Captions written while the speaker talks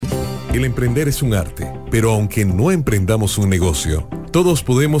El emprender es un arte, pero aunque no emprendamos un negocio, todos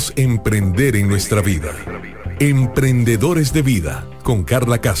podemos emprender en nuestra vida. Emprendedores de Vida, con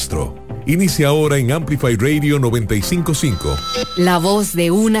Carla Castro. Inicia ahora en Amplify Radio 95.5. La voz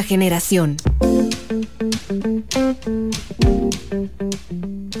de una generación.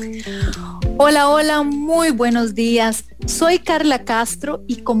 Hola, hola, muy buenos días. Soy Carla Castro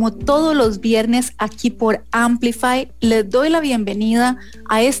y como todos los viernes aquí por Amplify, les doy la bienvenida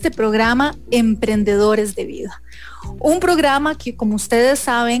a este programa Emprendedores de Vida. Un programa que, como ustedes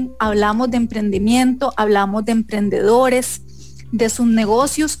saben, hablamos de emprendimiento, hablamos de emprendedores, de sus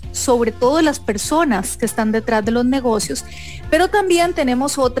negocios, sobre todo de las personas que están detrás de los negocios, pero también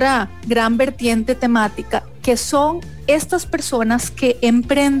tenemos otra gran vertiente temática que son estas personas que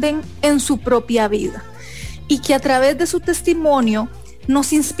emprenden en su propia vida y que a través de su testimonio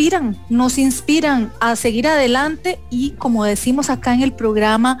nos inspiran a seguir adelante y, como decimos acá en el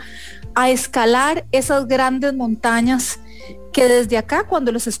programa, a escalar esas grandes montañas que desde acá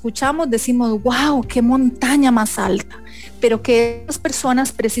cuando los escuchamos decimos, wow, qué montaña más alta, pero que esas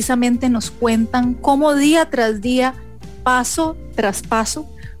personas precisamente nos cuentan cómo día tras día, paso tras paso,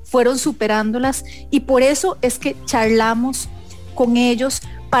 fueron superándolas, y por eso es que charlamos con ellos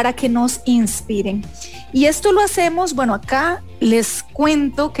para que nos inspiren. Y esto lo hacemos, bueno, acá les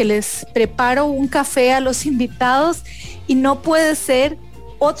cuento que les preparo un café a los invitados y no puede ser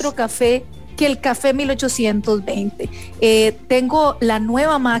otro café que el café 1820. Tengo la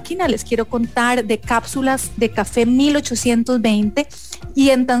nueva máquina, les quiero contar, de cápsulas de café 1820,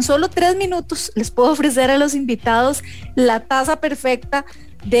 y en tan solo 3 minutos les puedo ofrecer a los invitados la taza perfecta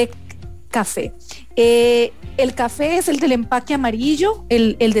de café. El café es el del empaque amarillo,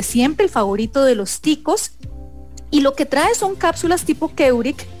 el de siempre, el favorito de los ticos. Y lo que trae son cápsulas tipo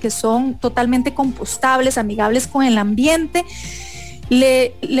Keurig, que son totalmente compostables, amigables con el ambiente.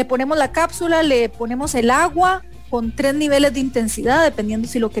 Le ponemos la cápsula, le ponemos el agua con 3 niveles de intensidad, dependiendo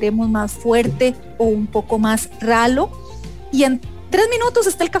si lo queremos más fuerte o un poco más ralo. Y en 3 minutos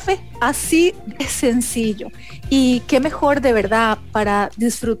está el café, así de sencillo. Y qué mejor de verdad para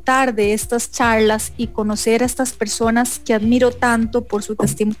disfrutar de estas charlas y conocer a estas personas que admiro tanto por su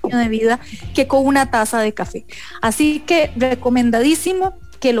testimonio de vida, que con una taza de café. Así que recomendadísimo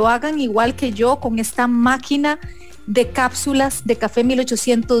que lo hagan igual que yo con esta máquina de cápsulas de café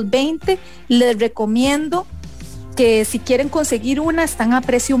 1820. Les recomiendo que si quieren conseguir una, están a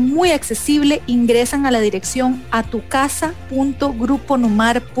precio muy accesible. Ingresan a la dirección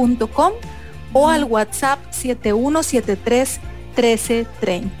atucasa.gruponumar.com o al WhatsApp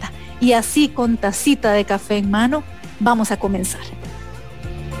 7173-1330. Y así, con tacita de café en mano, vamos a comenzar.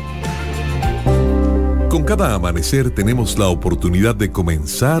 Con cada amanecer tenemos la oportunidad de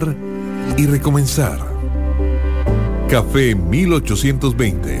comenzar y recomenzar. Café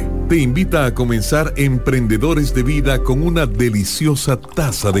 1820 te invita a comenzar Emprendedores de Vida con una deliciosa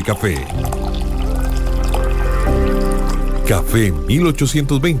taza de café. Café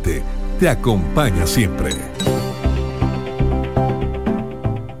 1820 te acompaña siempre.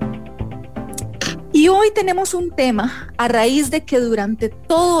 Y hoy tenemos un tema a raíz de que durante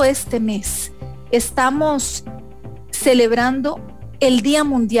todo este mes estamos celebrando el Día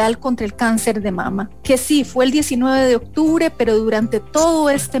Mundial contra el Cáncer de Mama, que sí, fue el 19 de octubre, pero durante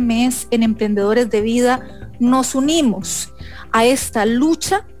todo este mes en Emprendedores de Vida nos unimos a esta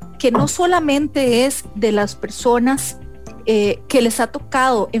lucha que no solamente es de las personas que les ha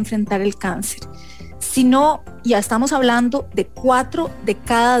tocado enfrentar el cáncer, sino ya estamos hablando de 4 de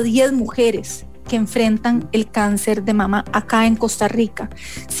cada 10 mujeres que enfrentan el cáncer de mama acá en Costa Rica,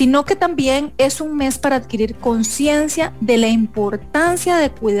 sino que también es un mes para adquirir conciencia de la importancia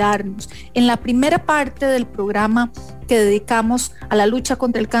de cuidarnos. En la primera parte del programa que dedicamos a la lucha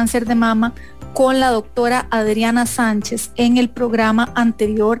contra el cáncer de mama con la doctora Adriana Sánchez, en el programa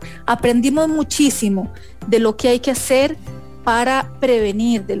anterior aprendimos muchísimo de lo que hay que hacer para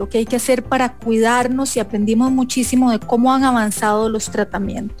prevenir, de lo que hay que hacer para cuidarnos, y aprendimos muchísimo de cómo han avanzado los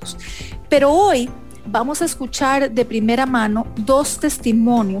tratamientos. Pero hoy vamos a escuchar de primera mano 2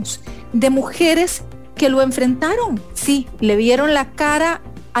 testimonios de mujeres que lo enfrentaron, sí, le vieron la cara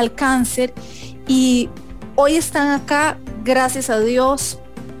al cáncer y hoy están acá, gracias a Dios,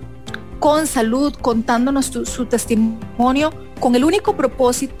 con salud, contándonos su testimonio, con el único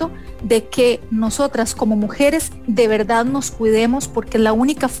propósito de que nosotras como mujeres de verdad nos cuidemos, porque es la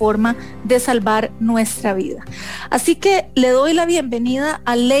única forma de salvar nuestra vida. Así que le doy la bienvenida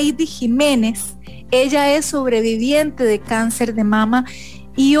a Lady Jiménez. Ella es sobreviviente de cáncer de mama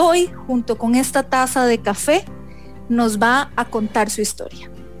y hoy, junto con esta taza de café, nos va a contar su historia.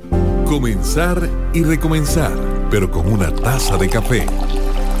 Comenzar y recomenzar, pero con una taza de café.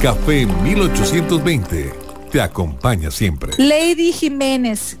 Café 1820 te acompaña siempre. Lady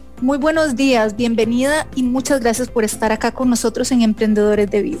Jiménez, muy buenos días, bienvenida y muchas gracias por estar acá con nosotros en Emprendedores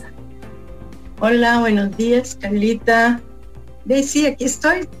de Vida. Hola, buenos días, Carlita. Sí, aquí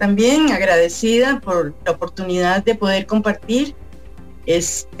estoy también agradecida por la oportunidad de poder compartir.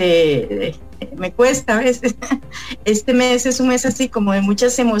 Me cuesta a veces. Este mes es un mes así como de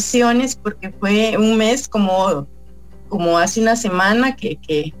muchas emociones porque fue un mes como hace una semana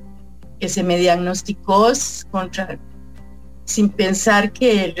que se me diagnosticó sin pensar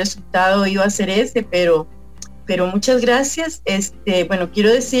que el resultado iba a ser ese, pero muchas gracias. Bueno,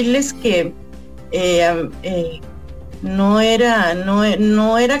 quiero decirles que no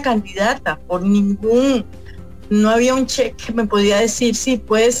era candidata por no había un cheque que me podía decir, sí,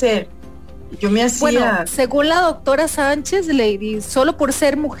 puede ser. Yo me hacía... Bueno, según la doctora Sánchez, Lady, solo por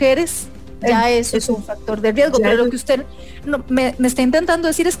ser mujeres, ya eso es un factor de riesgo, pero lo que usted me está intentando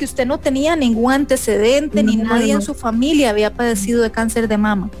decir es que usted no tenía ningún antecedente, ni nadie en su familia había padecido de cáncer de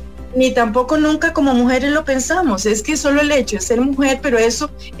mama. Ni tampoco nunca como mujeres lo pensamos, es que solo el hecho de ser mujer, pero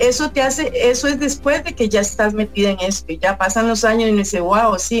eso te hace, eso es después de que ya estás metida en esto, y ya pasan los años y me dice,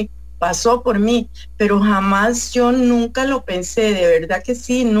 wow, sí, pasó por mí, pero jamás yo nunca lo pensé, de verdad que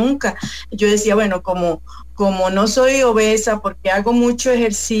sí, nunca. Yo decía, bueno, como no soy obesa, porque hago mucho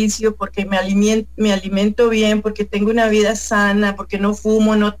ejercicio, porque me alimento bien, porque tengo una vida sana, porque no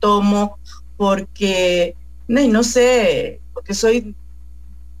fumo, no tomo, porque, no sé, porque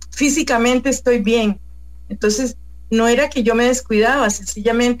físicamente estoy bien. Entonces, no era que yo me descuidaba,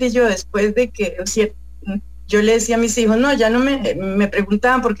 sencillamente yo después de que, yo le decía a mis hijos, no, ya no me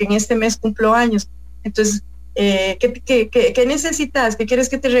preguntaban porque en este mes cumplo años. Entonces, ¿qué necesitas? ¿Qué quieres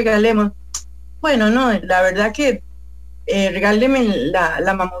que te regalemos? Bueno, no, la verdad que regáleme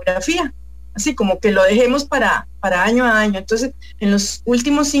la mamografía, así como que lo dejemos para año a año. Entonces, en los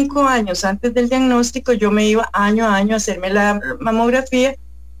últimos 5 años antes del diagnóstico, yo me iba año a año a hacerme la mamografía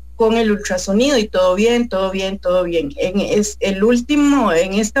con el ultrasonido y todo bien, todo bien, todo bien.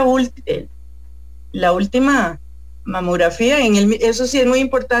 La última mamografía, eso sí es muy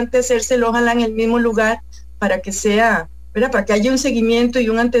importante hacérselo, ojalá en el mismo lugar para que sea, ¿verdad? Para que haya un seguimiento y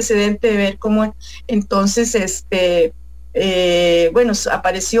un antecedente de ver cómo. Entonces, bueno,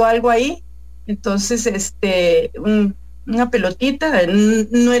 apareció algo ahí, entonces, una pelotita,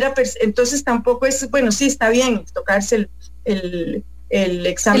 no era, entonces tampoco es, bueno, sí está bien tocarse el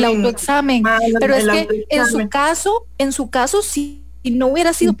examen. El autoexamen, pero es que en su caso, si no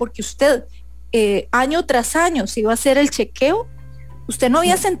hubiera sido porque usted año tras año se iba a hacer el chequeo, usted no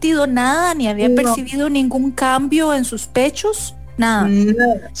había sentido nada, ni había percibido ningún cambio en sus pechos, nada.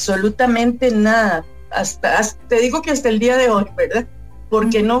 Nada, absolutamente nada. Hasta te digo que hasta el día de hoy, ¿verdad?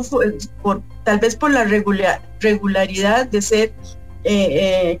 Porque no fue, tal vez por la regularidad de ser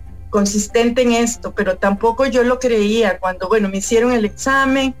consistente en esto, pero tampoco yo lo creía cuando, bueno, me hicieron el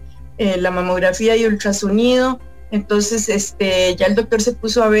examen, la mamografía y ultrasonido. Entonces, ya el doctor se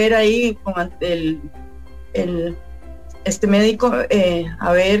puso a ver ahí con este médico,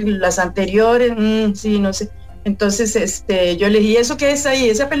 a ver las anteriores, sí, no sé. Entonces, yo le dije, ¿eso qué es ahí?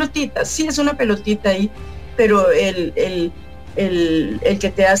 ¿Esa pelotita? Sí, es una pelotita ahí, pero el que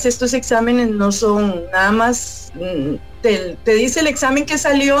te hace estos exámenes no son nada más, te dice el examen que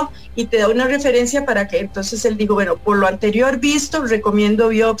salió y te da una referencia para que, entonces él dijo, bueno, por lo anterior visto, recomiendo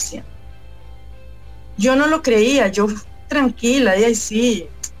biopsia. Yo no lo creía, yo tranquila, y ahí sí,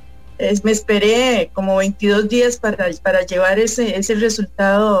 me esperé como 22 días para llevar ese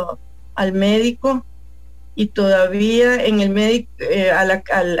resultado al médico, y todavía en el médico,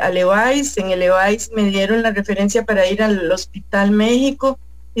 al EVAIS, en el EVAIS me dieron la referencia para ir al Hospital México,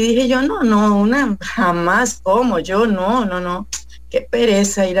 y dije yo, jamás, ¿cómo? Yo no, qué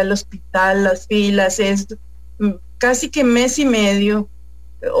pereza ir al hospital, las filas, esto, casi que mes y medio,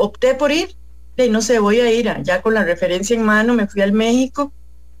 opté por ir. Y no sé, voy a ir, ya con la referencia en mano, me fui al México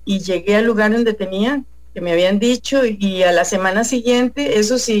y llegué al lugar donde que me habían dicho, y a la semana siguiente,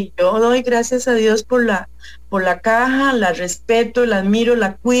 eso sí, yo doy gracias a Dios por la caja, la respeto, la admiro,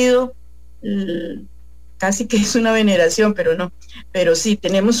 la cuido, casi que es una veneración, pero no, pero sí,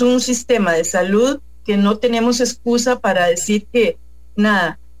 tenemos un sistema de salud que no tenemos excusa para decir que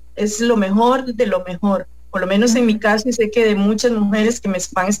nada, es lo mejor de lo mejor. Por lo menos en mi caso, y sé que de muchas mujeres que me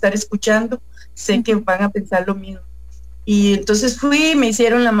van a estar escuchando, sé que van a pensar lo mismo. Y entonces fui, me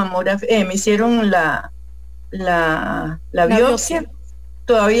hicieron la mamografía, me hicieron la biopsia.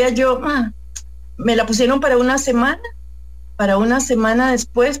 Todavía me la pusieron para una semana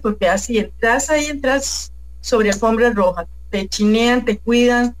después, porque así entras sobre alfombra roja, te chinean, te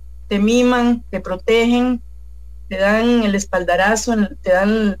cuidan, te miman, te protegen. te dan el espaldarazo,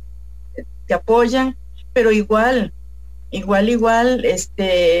 te apoyan, pero igual, yo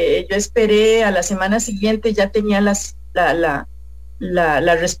esperé, a la semana siguiente ya tenía la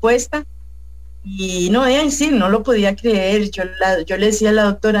respuesta. Y no, ella en sí no lo podía creer. Yo le decía a la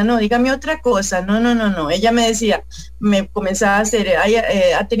doctora, no, dígame otra cosa. No. Ella me decía, me comenzaba a hacer,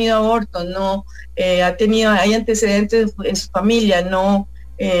 ha tenido abortos, no, hay antecedentes en su familia, no,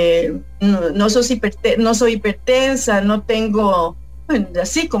 no soy hipertensa, no tengo, bueno,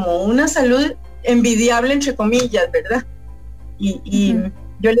 así como una salud envidiable, entre comillas, ¿verdad? Y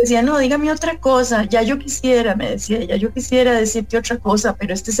yo le decía, no, dígame otra cosa, me decía, ya yo quisiera decirte otra cosa,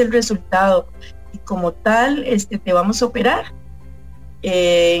 pero este es el resultado. Y como tal, te vamos a operar.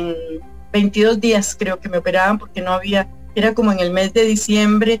 En 22 días creo que me operaban porque no había, era como en el mes de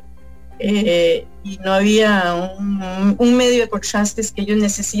diciembre, y no había un medio de contrastes que ellos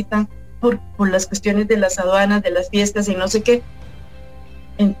necesitan por las cuestiones de las aduanas, de las fiestas y no sé qué.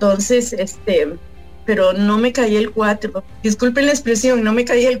 Entonces, pero no me caía el 4, disculpen la expresión, no me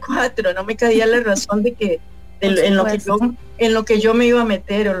caía el 4, no me caía la razón de que en lo que yo me iba a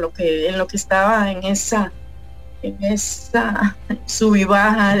meter, o en lo que estaba en esa sub y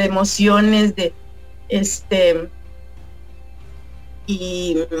baja de emociones,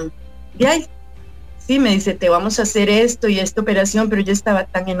 y de ahí sí me dice, te vamos a hacer esto y esta operación, pero yo estaba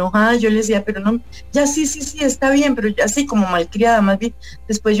tan enojada, yo le decía, pero no, ya sí, está bien, pero ya así como malcriada, más bien.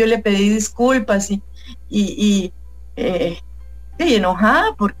 Después yo le pedí disculpas y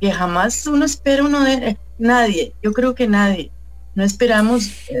enojada, porque jamás uno espera nadie, yo creo que nadie, no esperamos,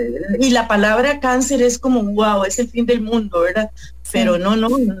 y la palabra cáncer es como, wow, es el fin del mundo, ¿verdad? Sí. Pero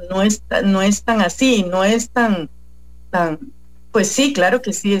no es tan así, no es tan, pues sí, claro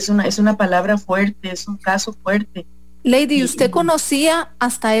que sí, es una palabra fuerte, es un caso fuerte. Lady, ¿usted conocía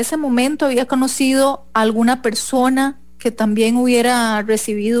hasta ese momento, había conocido a alguna persona que también hubiera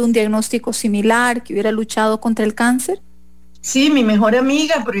recibido un diagnóstico similar, que hubiera luchado contra el cáncer? Sí, mi mejor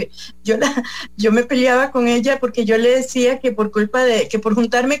amiga, porque yo me peleaba con ella porque yo le decía que por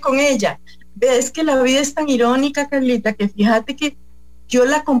juntarme con ella, es que la vida es tan irónica, Carlita, que fíjate que yo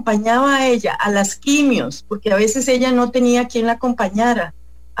la acompañaba a ella a las quimios, porque a veces ella no tenía quien la acompañara,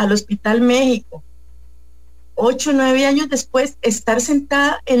 al Hospital México. 8 o 9 años después, estar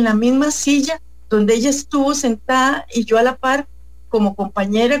sentada en la misma silla donde ella estuvo sentada y yo a la par, como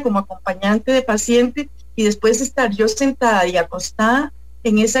compañera, como acompañante de paciente, y después estar yo sentada y acostada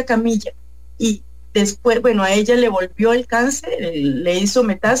en esa camilla. Y después, bueno, a ella le volvió el cáncer, le hizo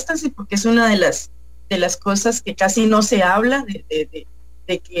metástasis, porque es una de las cosas que casi no se habla,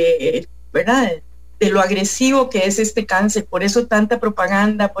 de que, ¿verdad?, de lo agresivo que es este cáncer. Por eso tanta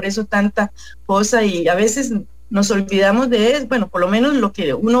propaganda, por eso tanta cosa, y a veces nos olvidamos de eso, bueno, por lo menos lo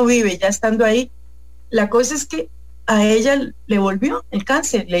que uno vive ya estando ahí. La cosa es que a ella le volvió el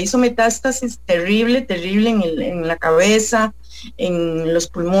cáncer, le hizo metástasis terrible en la cabeza, en los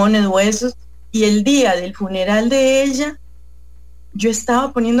pulmones, huesos, y el día del funeral de ella, yo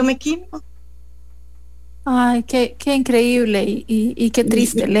estaba poniéndome quimio. Ay, qué increíble y qué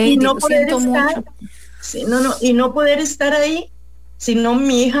triste, Lady, y no lo siento mucho. Sí, y no poder estar ahí, sino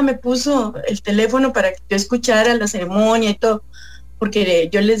mi hija me puso el teléfono para que yo escuchara la ceremonia y todo, porque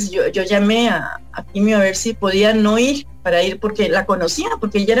yo llamé a quimio a ver si podía no ir, para ir, porque la conocía,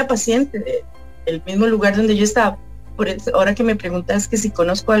 porque ella era paciente del mismo lugar donde yo estaba. Por eso, ahora que me preguntas que si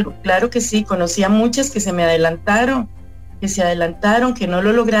conozco algo, claro que sí, conocía muchas que se me adelantaron, que no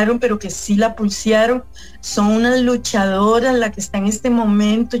lo lograron, pero que sí la pulsearon. Son unas luchadoras la que está en este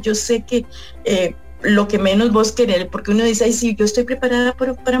momento. Yo sé que lo que menos vos querés, porque uno dice, ay, sí, yo estoy preparada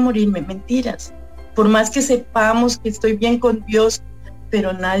para morirme. Mentiras. Por más que sepamos que estoy bien con Dios,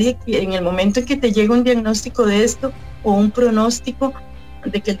 pero nadie, en el momento en que te llega un diagnóstico de esto o un pronóstico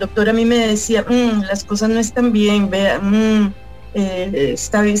de que el doctor a mí me decía, las cosas no están bien, vea,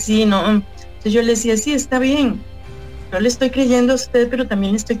 está bien, sí, no. Entonces yo le decía, sí, está bien. Yo le estoy creyendo a usted, pero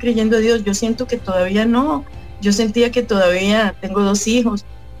también le estoy creyendo a Dios. Yo siento que todavía no. Yo sentía que todavía tengo 2 hijos.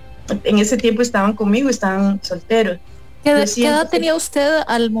 En ese tiempo estaban conmigo, estaban solteros. ¿Qué edad tenía usted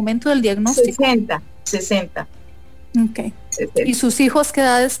al momento del diagnóstico? 60. Ok. 60. ¿Y sus hijos qué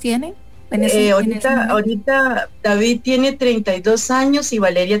edades tienen? Ahorita David tiene 32 años y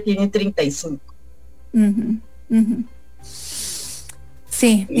Valeria tiene 35.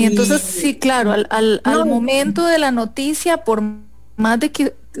 Sí, y entonces sí, claro, al momento de la noticia, por más de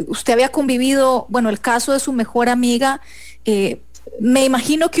que usted había convivido, bueno, el caso de su mejor amiga, me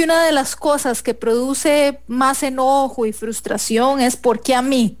imagino que una de las cosas que produce más enojo y frustración es ¿por qué a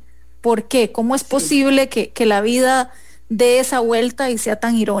mí? ¿Por qué? ¿Cómo es posible que la vida dé esa vuelta y sea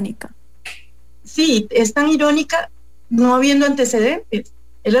tan irónica? sí, es tan irónica no habiendo antecedentes.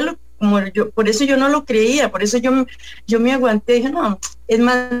 Como yo, por eso yo no lo creía, por eso yo me aguanté, dije, no, es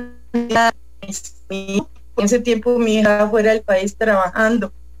más, en ese tiempo mi hija fuera del país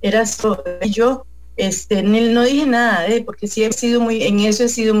trabajando, era solo yo, no dije nada, porque sí he sido en eso he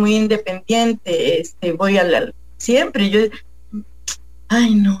sido muy independiente, voy siempre,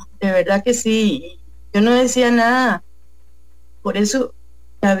 ay no, de verdad que sí, yo no decía nada, por eso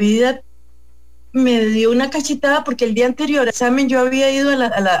la vida me dio una cachetada, porque el día anterior al examen yo había ido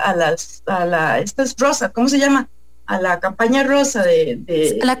a estas rosas, ¿cómo se llama? A la campaña rosa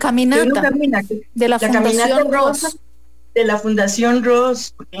a la caminata de la Fundación Rosa. De la Fundación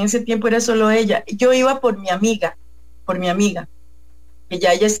Ross, porque en ese tiempo era solo ella. Yo iba por mi amiga, que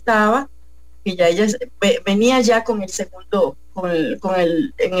ya ella estaba, que ya ella venía ya con el segundo,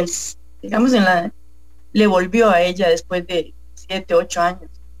 digamos, le volvió a ella después de 7, 8 años.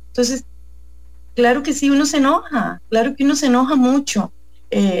 Entonces, claro que sí, uno se enoja, claro que uno se enoja mucho.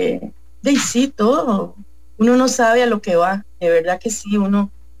 Sí, todo. Uno no sabe a lo que va, de verdad que sí,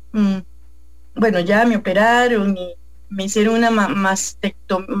 uno. Bueno, ya me operaron y me hicieron una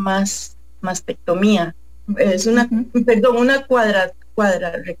mastectomía. Es una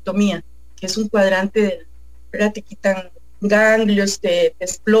cuadrarectomía, que es un cuadrante, ¿verdad? Te quitan ganglios, te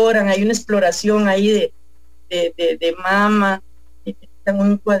exploran, hay una exploración ahí de mama, y te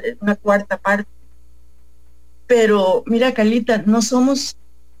quitan una cuarta parte. Pero mira, Carlita, no somos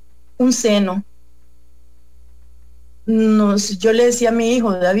un seno. Yo le decía a mi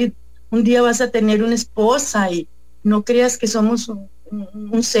hijo, David, un día vas a tener una esposa y no creas que somos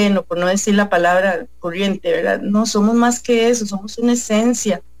un seno, por no decir la palabra corriente, ¿verdad? No, somos más que eso, somos una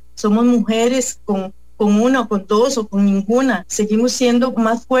esencia, somos mujeres con una o con dos o con ninguna, seguimos siendo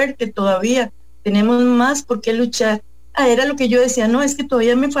más fuertes todavía, tenemos más por qué luchar. Era lo que yo decía, no, es que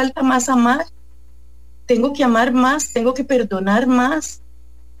todavía me falta más amar, tengo que amar más, tengo que perdonar más,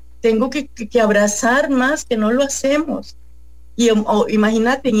 tengo que abrazar más, que no lo hacemos. Y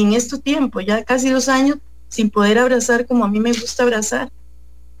imagínate, en este tiempo, ya casi 2 años, sin poder abrazar como a mí me gusta abrazar.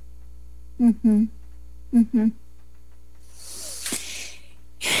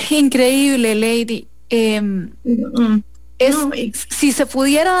 Increíble, Lady. Si se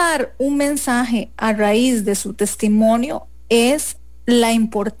pudiera dar un mensaje a raíz de su testimonio, es la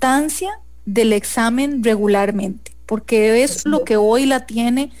importancia del examen regularmente, porque es lo que hoy la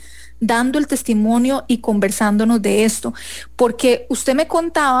tiene dando el testimonio y conversándonos de esto, porque usted me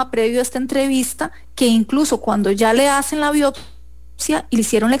contaba previo a esta entrevista que incluso cuando ya le hacen la biopsia y le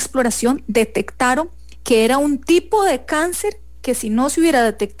hicieron la exploración, detectaron que era un tipo de cáncer que si no se hubiera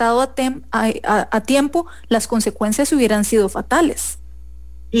detectado a tiempo, las consecuencias hubieran sido fatales.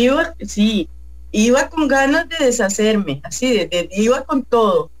 Iba con ganas de deshacerme, así, iba con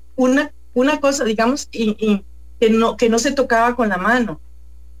todo. Una cosa, digamos, que no se tocaba con la mano.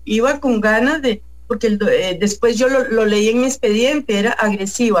 Iba con ganas porque después yo lo leí en mi expediente, era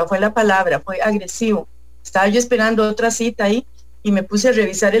agresiva, fue la palabra, fue agresivo. Estaba yo esperando otra cita ahí y me puse a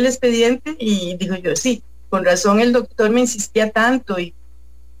revisar el expediente y digo yo, sí, con razón el doctor me insistía tanto,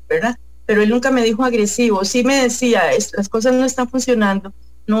 ¿verdad? Pero él nunca me dijo agresivo, sí me decía, las cosas no están funcionando,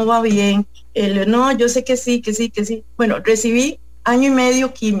 no va bien, no, yo sé que sí. Bueno, recibí 1 año y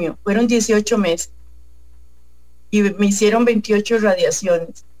medio quimio, fueron 18 meses y me hicieron 28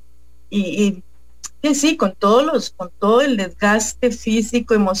 radiaciones. Y sí, con todo el desgaste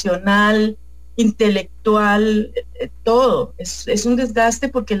físico, emocional, intelectual, todo. Es un desgaste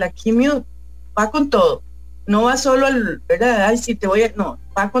porque la quimio va con todo. No va solo ¿verdad? Ay, sí, no,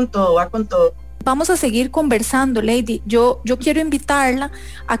 va con todo. Vamos a seguir conversando, Lady. Yo quiero invitarla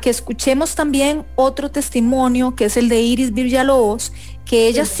a que escuchemos también otro testimonio, que es el de Iris Villalobos, que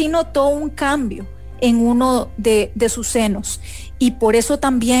ella sí notó un cambio en uno de sus senos y por eso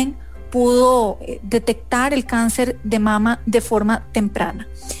también pudo detectar el cáncer de mama de forma temprana.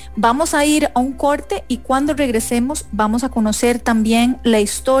 Vamos a ir a un corte y cuando regresemos vamos a conocer también la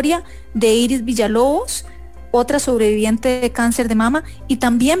historia de Iris Villalobos, otra sobreviviente de cáncer de mama, y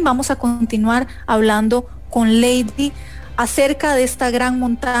también vamos a continuar hablando con Lady acerca de esta gran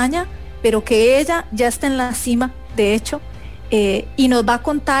montaña, pero que ella ya está en la cima, de hecho, y nos va a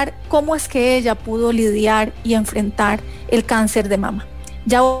contar cómo es que ella pudo lidiar y enfrentar el cáncer de mama.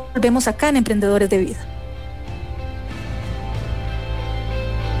 Ya volvemos acá en Emprendedores de Vida.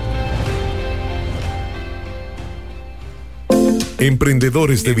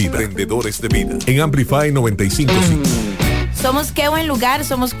 Emprendedores de Vida. Emprendedores de Vida. En Amplify 95.5. Somos Qué Buen Lugar,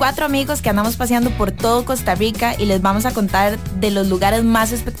 somos 4 amigos que andamos paseando por todo Costa Rica y les vamos a contar de los lugares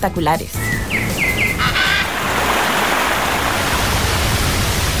más espectaculares.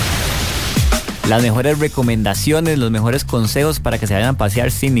 las mejores recomendaciones, los mejores consejos para que se vayan a pasear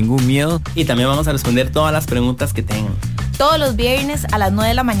sin ningún miedo. Y también vamos a responder todas las preguntas que tengan. Todos los viernes a las 9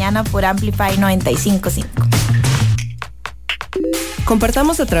 de la mañana por Amplify 95.5.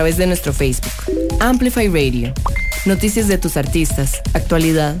 Compartamos a través de nuestro Facebook, Amplify Radio. Noticias de tus artistas,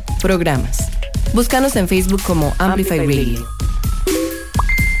 actualidad, programas. Búscanos en Facebook como Amplify Radio.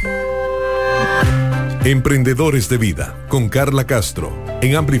 Emprendedores de Vida, con Carla Castro,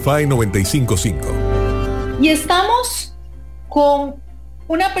 en Amplify 95.5. Y estamos con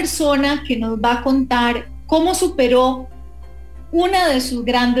una persona que nos va a contar cómo superó una de sus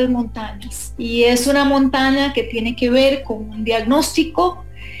grandes montañas. Y es una montaña que tiene que ver con un diagnóstico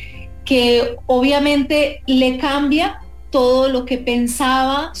que obviamente le cambia todo lo que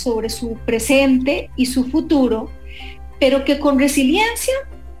pensaba sobre su presente y su futuro, pero que con resiliencia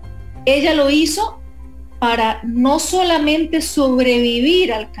ella lo hizo para no solamente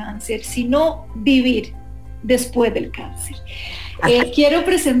sobrevivir al cáncer, sino vivir después del cáncer. Quiero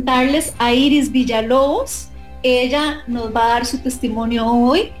presentarles a Iris Villalobos. Ella nos va a dar su testimonio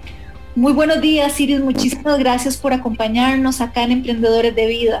hoy. Muy buenos días, Iris. Muchísimas gracias por acompañarnos acá en Emprendedores de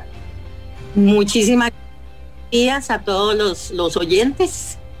Vida. Muchísimas gracias a todos los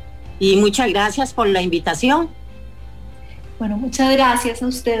oyentes y muchas gracias por la invitación. Bueno, muchas gracias a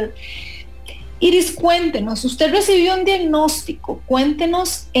usted. Iris, cuéntenos, usted recibió un diagnóstico.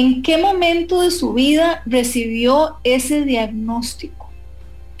 Cuéntenos en qué momento de su vida recibió ese diagnóstico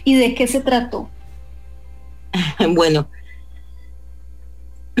y de qué se trató. Bueno,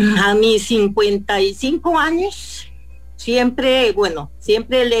 a mis 55 años siempre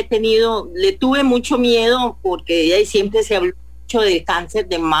le tuve mucho miedo porque siempre se habló mucho del cáncer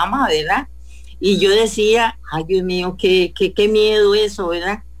de mama, ¿verdad? Y yo decía, ay Dios mío, qué miedo eso,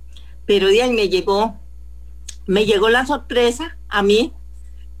 ¿verdad? Pero de ahí me llegó la sorpresa a mí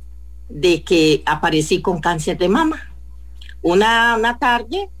de que aparecí con cáncer de mama. Una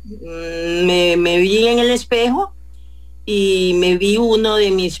tarde me vi en el espejo y me vi uno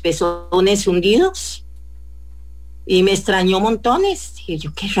de mis pezones hundidos y me extrañó montones. Dije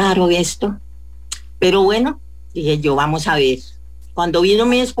yo, qué raro esto. Pero bueno, dije yo, vamos a ver. Cuando vino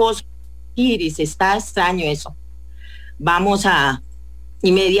mi esposo, Iris, está extraño eso.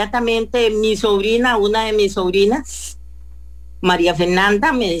 Inmediatamente una de mis sobrinas, María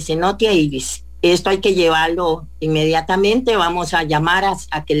Fernanda, me dice, no, tía Iris, esto hay que llevarlo inmediatamente, vamos a llamar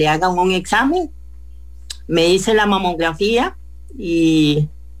a que le hagan un examen. Me hice la mamografía y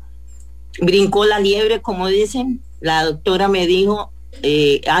brincó la liebre, como dicen. La doctora me dijo,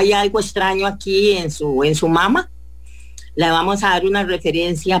 hay algo extraño aquí en su mama, le vamos a dar una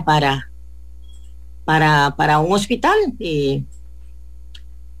referencia para un hospital. Y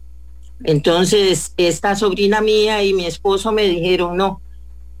entonces esta sobrina mía y mi esposo me dijeron,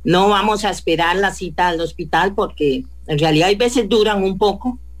 no vamos a esperar la cita al hospital porque en realidad hay veces duran un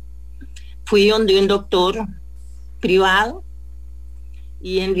poco. Fui donde un doctor privado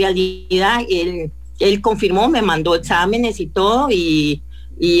y en realidad él confirmó, me mandó exámenes y todo y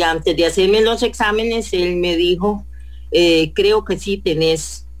antes de hacerme los exámenes él me dijo, creo que sí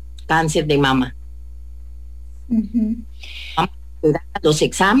tenés cáncer de mama. Uh-huh. Vamos a esperar los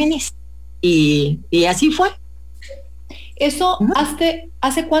exámenes y así fue. ¿Eso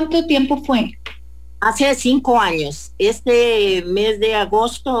hace cuánto tiempo fue? Hace 5 años. Este mes de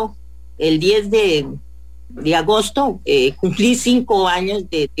agosto, el 10 de agosto, cumplí 5 años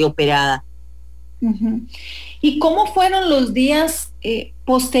de operada. Uh-huh. ¿Y cómo fueron los días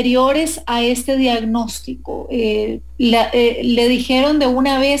posteriores a este diagnóstico? ¿Le dijeron de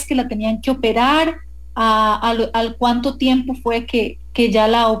una vez que la tenían que operar? ¿Al cuánto tiempo fue que ya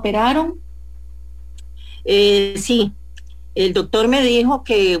la operaron? Sí, el doctor me dijo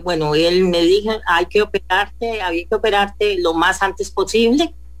que, bueno, él me dijo, había que operarte lo más antes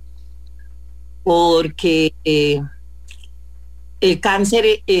posible, porque el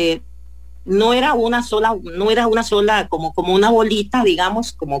cáncer no era una sola, como una bolita,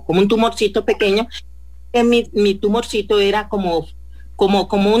 digamos, como un tumorcito pequeño. Mi tumorcito era como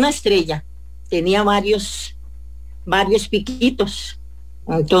una estrella, tenía varios piquitos.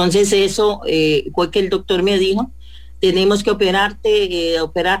 Entonces eso fue que el doctor me dijo, tenemos que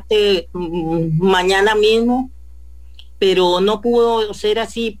operarte mañana mismo, pero no pudo ser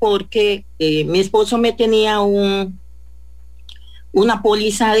así porque mi esposo me tenía una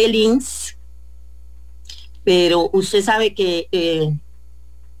póliza de IMSS, pero usted sabe que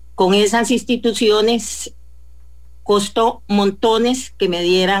con esas instituciones costó montones que me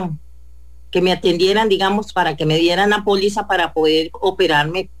atendieran, digamos, para que me dieran la póliza para poder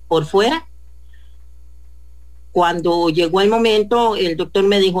operarme por fuera. Cuando llegó el momento, el doctor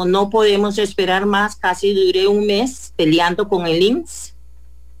me dijo, no podemos esperar más. Casi duré un mes peleando con el IMSS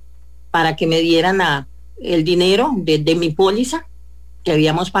para que me dieran el dinero de mi póliza que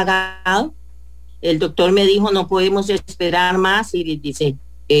habíamos pagado. El doctor me dijo, no podemos esperar más, y dice,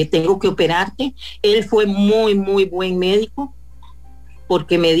 tengo que operarte. Él fue muy, muy buen médico,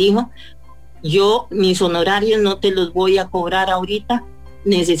 porque me dijo, yo mis honorarios no te los voy a cobrar ahorita,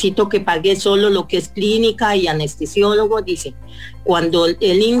 necesito que pagues solo lo que es clínica y anestesiólogo. Dice, cuando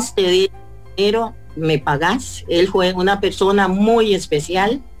el IMSS te dé dinero, me pagas. Él fue una persona muy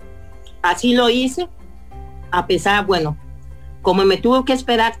especial. Así lo hice, a pesar, bueno, como me tuvo que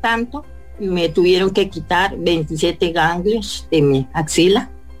esperar tanto, me tuvieron que quitar 27 ganglios de mi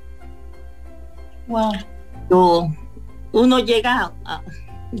axila. Wow. Uno llega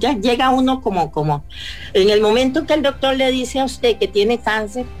ya llega uno como en el momento que el doctor le dice a usted que tiene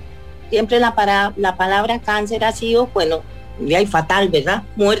cáncer, siempre la palabra cáncer ha sido, bueno, ya fatal, ¿verdad?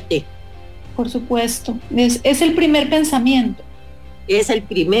 Muerte. Por supuesto, es el primer pensamiento. Es el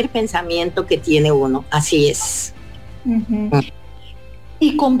primer pensamiento que tiene uno, así es. Uh-huh.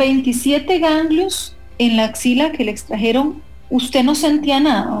 Y con 27 ganglios en la axila que le extrajeron, ¿usted no sentía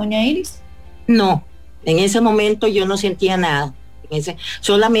nada, doña Iris? No, en ese momento yo no sentía nada.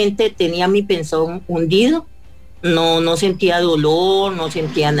 Solamente tenía mi pezón hundido, no sentía dolor, no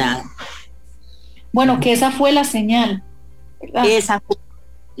sentía nada. Bueno, que esa fue la señal, ¿verdad? Esa fue,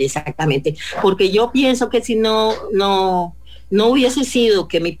 exactamente, porque yo pienso que si no hubiese sido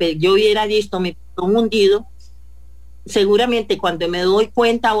que yo hubiera visto mi pezón hundido, seguramente cuando me doy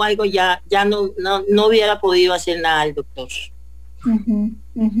cuenta o algo ya no hubiera podido hacer nada al doctor. Uh-huh,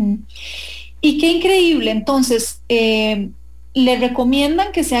 uh-huh. Y qué increíble, entonces, le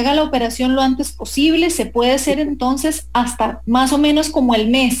recomiendan que se haga la operación lo antes posible. Se puede hacer entonces hasta más o menos como el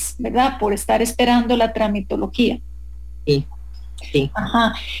mes, ¿verdad? Por estar esperando la tramitología. Sí, sí.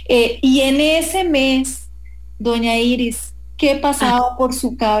 Ajá. Y en ese mes, doña Iris, ¿qué pasaba por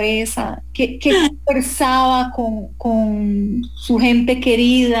su cabeza? ¿Qué conversaba con su gente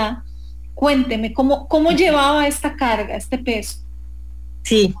querida? Cuénteme, ¿cómo llevaba esta carga, este peso?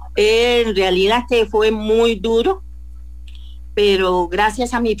 Sí, en realidad que fue muy duro, pero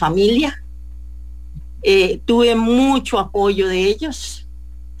gracias a mi familia tuve mucho apoyo de ellos,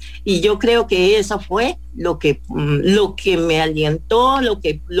 y yo creo que eso fue lo que me alientó,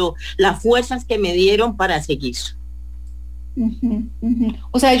 las fuerzas que me dieron para seguir. Uh-huh, uh-huh.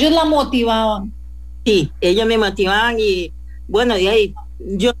 O sea, ellos la motivaban. Sí, ellos me motivaban, y bueno, de ahí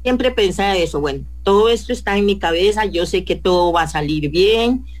yo siempre pensaba eso, bueno, todo esto está en mi cabeza, yo sé que todo va a salir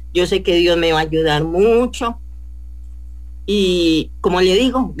bien, yo sé que Dios me va a ayudar mucho. Y como le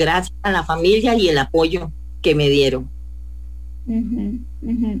digo, gracias a la familia y el apoyo que me dieron. Uh-huh,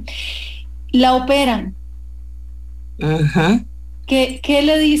 uh-huh. La operan. Uh-huh. ¿Qué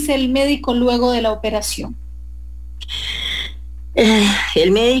le dice el médico luego de la operación?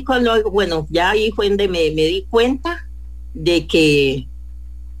 El médico luego, bueno, ya ahí fue donde me di cuenta de que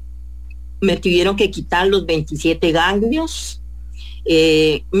me tuvieron que quitar los 27 ganglios,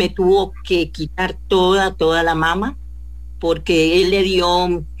 me tuvo que quitar toda la mama, porque él le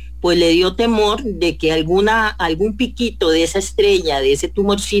dio temor de que algún piquito de esa estrella, de ese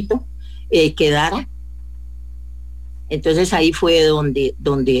tumorcito, quedara. Entonces ahí fue donde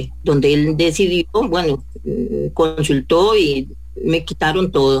él decidió, bueno, consultó y me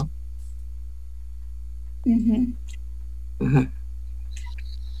quitaron todo. Uh-huh. Uh-huh.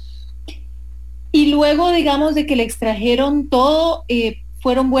 Y luego, digamos, de que le extrajeron todo,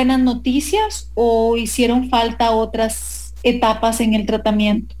 ¿fueron buenas noticias o hicieron falta otras etapas en el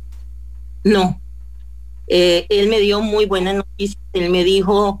tratamiento? No, él me dio muy buenas noticias. Él me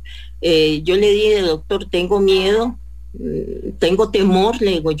dijo, yo le dije, doctor, tengo miedo, tengo temor,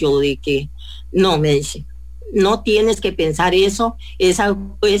 le digo yo, de que no, me dice, no tienes que pensar eso, esa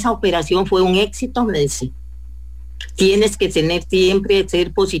operación fue un éxito, me dice, tienes que siempre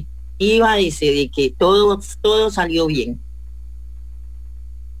ser positiva, dice, de que todo salió bien.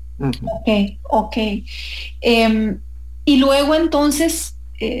 Uh-huh. Ok. Y luego entonces,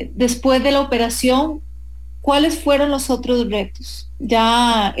 después de la operación, ¿cuáles fueron los otros retos?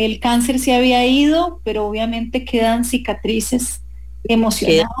 Ya el cáncer se había ido, pero obviamente quedan cicatrices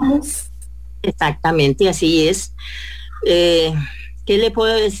emocionales. Exactamente, así es. ¿Qué le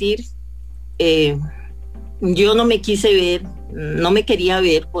puedo decir? Yo no me quise ver, no me quería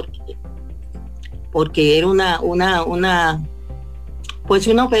ver porque era una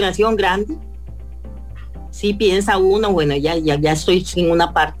operación grande. Sí piensa uno, bueno, ya estoy sin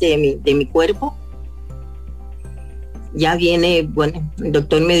una parte de mi cuerpo. Ya viene, bueno, el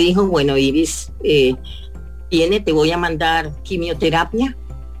doctor me dijo, bueno, Iris, te voy a mandar quimioterapia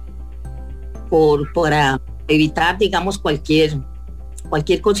para evitar, digamos, cualquier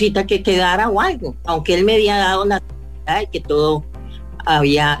cosita que quedara o algo, aunque él me había dado la seguridad de que todo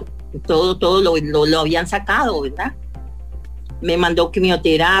lo habían sacado, ¿verdad? Me mandó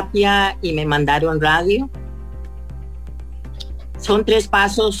quimioterapia y me mandaron radio. Son 3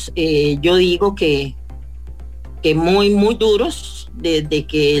 pasos, yo digo que muy, muy duros, desde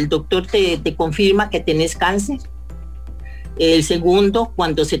que el doctor te confirma que tenés cáncer. El segundo,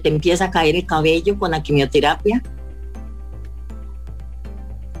 cuando se te empieza a caer el cabello con la quimioterapia.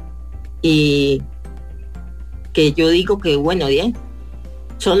 Y que yo digo que, bueno, bien,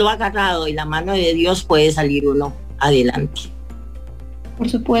 solo agarrado de la mano de Dios puede salir uno adelante. Por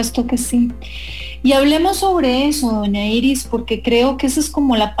supuesto que sí. Y hablemos sobre eso, doña Iris, porque creo que esa es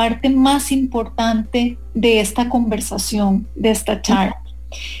como la parte más importante de esta conversación, de esta charla.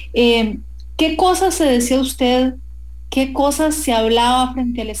 ¿Qué cosas se decía usted? ¿Qué cosas se hablaba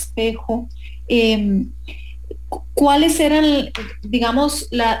frente al espejo? ¿Cuáles eran, digamos,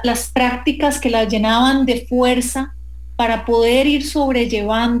 las prácticas que la llenaban de fuerza para poder ir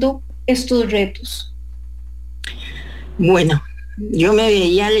sobrellevando estos retos? Bueno, yo me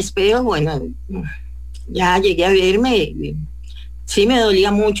veía al espejo, bueno, ya llegué a verme, sí me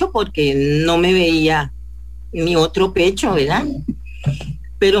dolía mucho porque no me veía mi otro pecho, ¿verdad?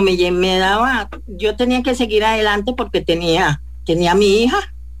 Pero me daba, yo tenía que seguir adelante porque tenía a mi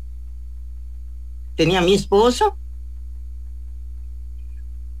hija, tenía a mi esposo,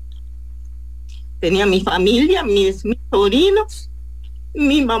 tenía a mi familia, mis sobrinos,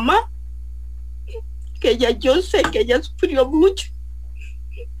 mi mamá, que yo sé que ella sufrió mucho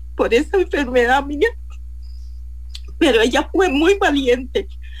por esa enfermedad mía, pero ella fue muy valiente,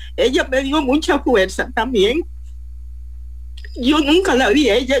 ella me dio mucha fuerza también. Yo nunca la vi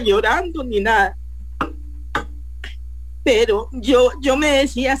a ella llorando ni nada, pero yo me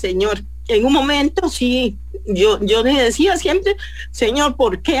decía, Señor, en un momento sí, yo le decía siempre, Señor,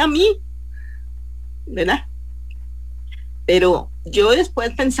 ¿por qué a mí? ¿Verdad? Pero yo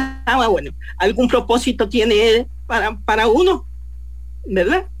después pensaba, bueno, algún propósito tiene él para uno,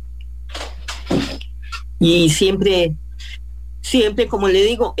 ¿verdad? Y siempre, como le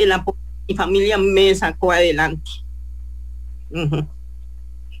digo, el apoyo de mi familia me sacó adelante. Uh-huh.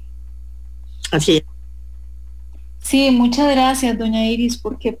 Así es. Sí, muchas gracias, doña Iris,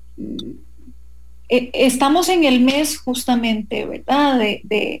 porque estamos en el mes justamente, ¿verdad?,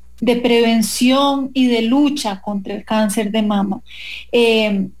 de prevención y de lucha contra el cáncer de mama.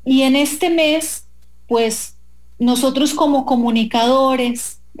 Y en este mes, pues, nosotros como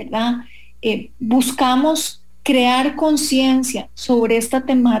comunicadores, ¿verdad?, buscamos crear conciencia sobre esta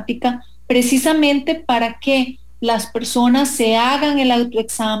temática precisamente para que las personas se hagan el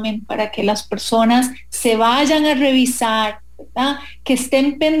autoexamen, para que las personas se vayan a revisar, ¿verdad?, que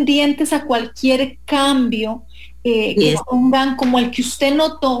estén pendientes a cualquier cambio que pongan como el que usted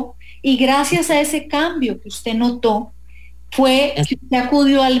notó, y gracias a ese cambio que usted notó fue que usted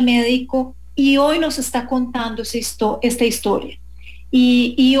acudió al médico y hoy nos está contando esta historia.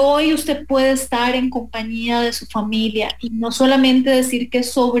 Y hoy usted puede estar en compañía de su familia y no solamente decir que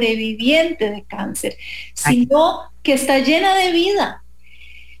es sobreviviente de cáncer, sino que está llena de vida.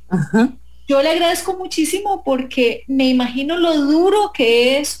 Uh-huh. Yo le agradezco muchísimo porque me imagino lo duro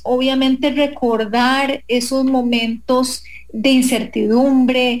que es, obviamente, recordar esos momentos de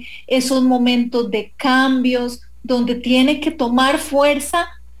incertidumbre, esos momentos de cambios, donde tiene que tomar fuerza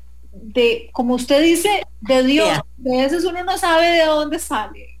de, como usted dice, de Dios. A veces uno no sabe de dónde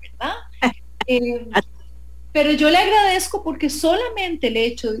sale, ¿verdad? Pero yo le agradezco porque solamente el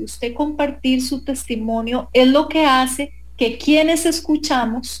hecho de usted compartir su testimonio es lo que hace que quienes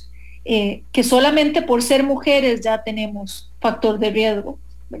escuchamos, que solamente por ser mujeres ya tenemos factor de riesgo,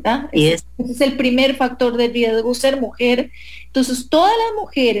 ¿verdad? Ese es el primer factor de riesgo, ser mujer. Entonces, todas las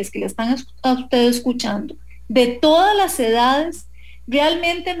mujeres que le están a usted escuchando, de todas las edades,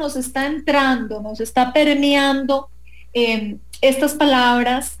 realmente nos está entrando, nos está permeando estas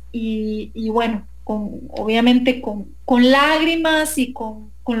palabras y bueno, obviamente con lágrimas y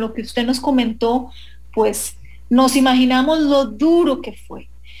con lo que usted nos comentó, pues nos imaginamos lo duro que fue.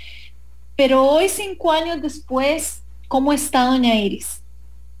 Pero hoy, 5 años después, ¿cómo está doña Iris?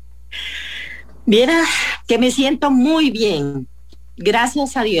 Viera que me siento muy bien,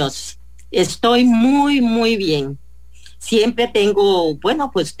 gracias a Dios, estoy muy, muy bien. Siempre tengo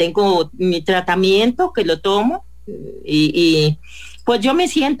mi tratamiento que lo tomo y pues yo me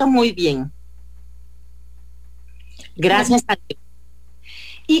siento muy bien. Gracias a Dios.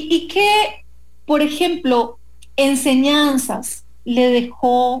 ¿Y qué, por ejemplo, enseñanzas le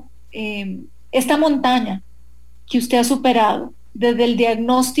dejó esta montaña que usted ha superado desde el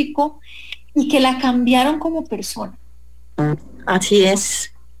diagnóstico y que la cambiaron como persona. Así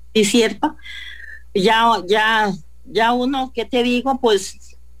es cierto. Ya uno, ¿qué te digo?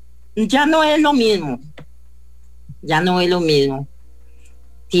 Pues ya no es lo mismo.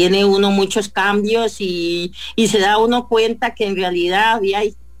 Tiene uno muchos cambios y se da uno cuenta que en realidad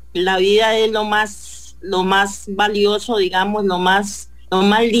la vida es lo más valioso, digamos, lo más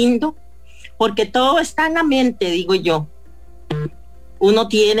lindo, porque todo está en la mente, digo yo. Uno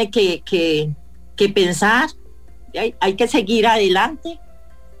tiene que pensar, hay que seguir adelante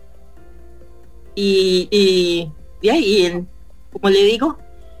como le digo,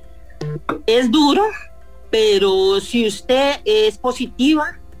 es duro, pero si usted es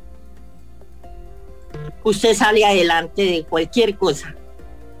positiva, usted sale adelante de cualquier cosa.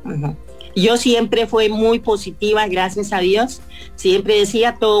 Uh-huh. Yo siempre fui muy positiva, gracias a Dios. Siempre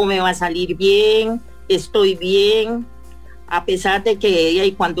decía, todo me va a salir bien, estoy bien, a pesar de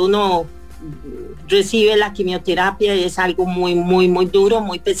que cuando uno recibe la quimioterapia es algo muy, muy, muy duro,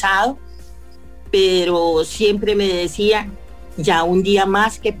 muy pesado, pero siempre me decía, ya un día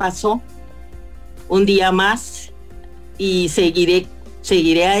más que pasó, un día más y seguiré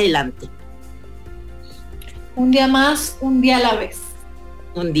adelante. Un día más, un día a la vez.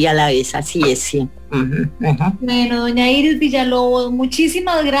 Un día a la vez, así es, sí. Uh-huh, uh-huh. Bueno, doña Iris Villalobos,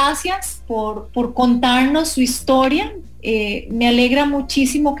 muchísimas gracias por contarnos su historia. Me alegra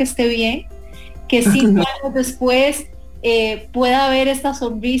muchísimo que esté bien, que 5 años después pueda ver esta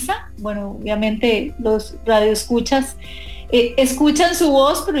sonrisa. Bueno, obviamente los radioescuchas escuchan su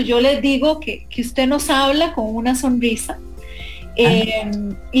voz, pero yo les digo que usted nos habla con una sonrisa.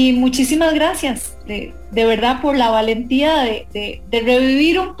 Y muchísimas gracias de verdad por la valentía de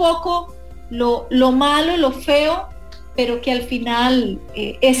revivir un poco lo malo, lo feo, pero que al final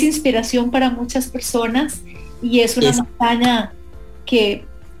es inspiración para muchas personas y es una montaña que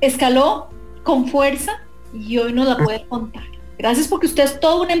escaló con fuerza y hoy nos la puede contar. Gracias porque usted es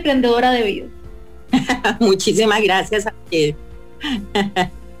toda una emprendedora de vida. Muchísimas gracias a usted.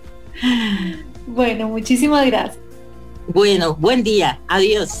 Bueno, muchísimas gracias. Bueno, buen día.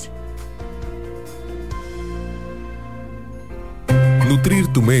 Adiós. Nutrir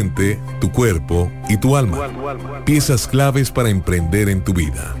tu mente, tu cuerpo y tu alma. Piezas claves para emprender en tu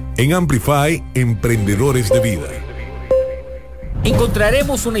vida. En Amplify, Emprendedores de Vida.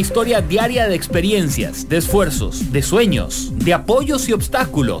 Encontraremos una historia diaria de experiencias, de esfuerzos, de sueños, de apoyos y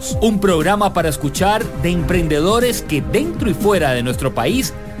obstáculos. Un programa para escuchar de emprendedores que dentro y fuera de nuestro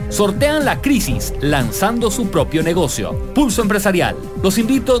país sortean la crisis lanzando su propio negocio. Pulso Empresarial. Los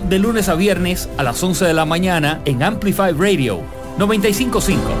invito de lunes a viernes a las 11 de la mañana en Amplify Radio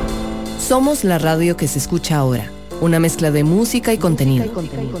 95.5. Somos la radio que se escucha ahora. Una mezcla de música y contenido.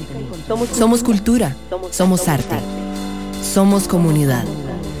 Somos cultura. Somos arte. Somos comunidad.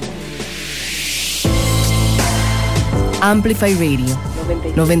 Amplify Radio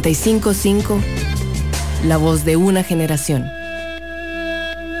 95.5. La voz de una generación.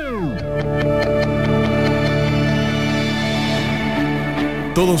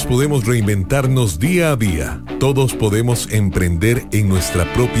 Todos podemos reinventarnos día a día. Todos podemos emprender en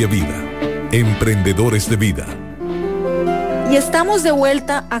nuestra propia vida. Emprendedores de Vida. Y estamos de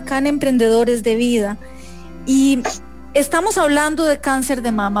vuelta acá en Emprendedores de Vida. Y estamos hablando de cáncer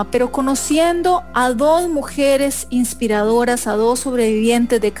de mama, pero conociendo a 2 mujeres inspiradoras, a 2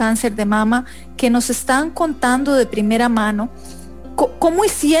 sobrevivientes de cáncer de mama que nos están contando de primera mano cómo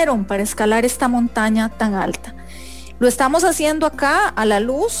hicieron para escalar esta montaña tan alta. Lo estamos haciendo acá a la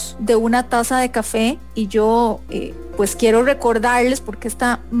luz de una taza de café y yo pues quiero recordarles, porque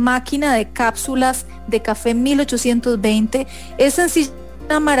esta máquina de cápsulas de café 1820 es sencilla,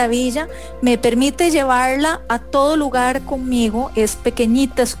 una maravilla, me permite llevarla a todo lugar conmigo, es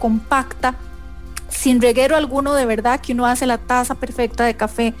pequeñita, es compacta, sin reguero alguno, de verdad que uno hace la taza perfecta de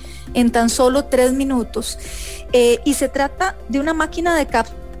café en tan solo 3 minutos. Y se trata de una máquina de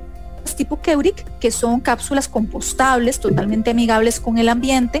cápsulas tipo Keurig, que son cápsulas compostables, totalmente amigables con el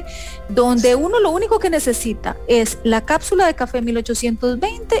ambiente, donde uno lo único que necesita es la cápsula de café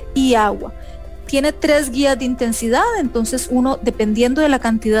 1820 y agua. Tiene 3 guías de intensidad, entonces uno, dependiendo de la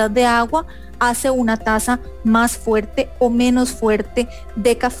cantidad de agua, hace una taza más fuerte o menos fuerte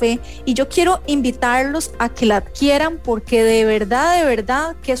de café. Y yo quiero invitarlos a que la adquieran porque de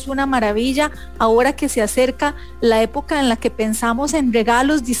verdad que es una maravilla. Ahora que se acerca la época en la que pensamos en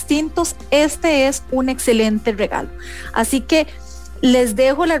regalos distintos, este es un excelente regalo. Así que les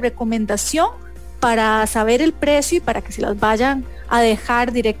dejo la recomendación para saber el precio y para que se las vayan a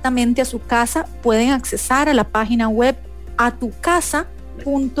dejar directamente a su casa. Pueden accesar a la página web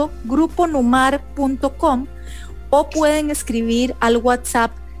atucasa.gruponumar.com o pueden escribir al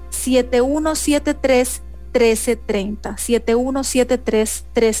WhatsApp 7173-1330,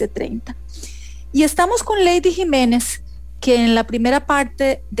 7173-1330. Y estamos con Lady Jiménez, que en la primera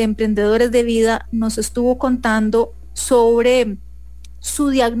parte de Emprendedores de Vida nos estuvo contando sobre su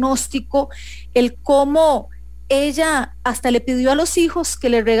diagnóstico, el cómo ella hasta le pidió a los hijos que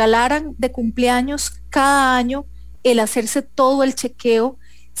le regalaran de cumpleaños cada año el hacerse todo el chequeo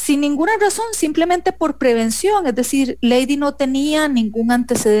sin ninguna razón, simplemente por prevención. Es decir, Lady no tenía ningún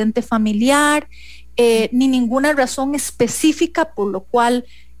antecedente familiar, ni ninguna razón específica por lo cual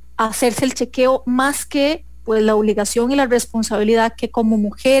hacerse el chequeo, más que pues la obligación y la responsabilidad que como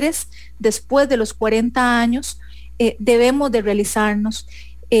mujeres después de los 40 años debemos de realizarnos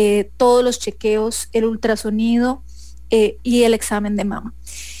todos los chequeos, el ultrasonido y el examen de mama.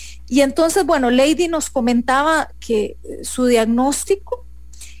 Y entonces, bueno, Lady nos comentaba que su diagnóstico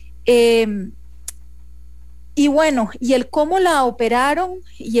y bueno, y el cómo la operaron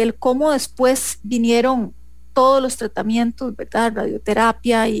y el cómo después vinieron todos los tratamientos, ¿verdad?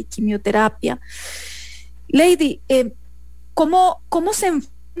 Radioterapia y quimioterapia. Lady, ¿cómo se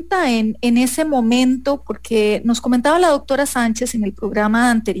enfrenta en ese momento? Porque nos comentaba la doctora Sánchez en el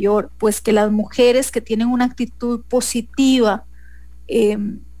programa anterior, pues que las mujeres que tienen una actitud positiva,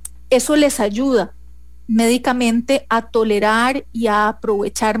 eso les ayuda médicamente a tolerar y a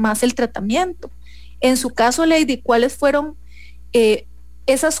aprovechar más el tratamiento. En su caso, Lady, ¿cuáles fueron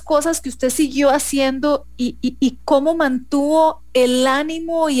esas cosas que usted siguió haciendo y cómo mantuvo el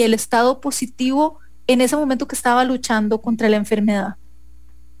ánimo y el estado positivo en ese momento que estaba luchando contra la enfermedad?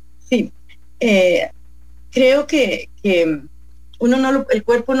 Sí, creo que uno no el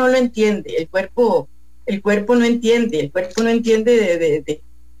cuerpo no lo entiende, el cuerpo no entiende,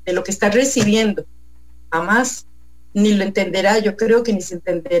 de lo que está recibiendo, jamás, ni lo entenderá, yo creo que ni se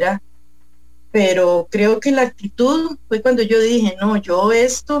entenderá, pero creo que la actitud fue cuando yo dije, no, yo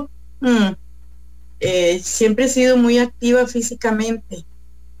esto, siempre he sido muy activa físicamente,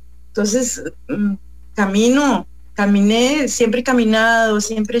 entonces caminé, siempre he caminado,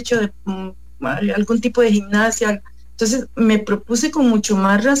 siempre he hecho algún tipo de gimnasia. Entonces me propuse con mucho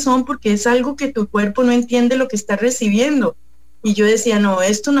más razón, porque es algo que tu cuerpo no entiende lo que está recibiendo. Y yo decía, no,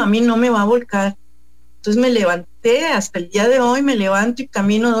 esto a mí no me va a volcar. Entonces me levanté, hasta el día de hoy me levanto y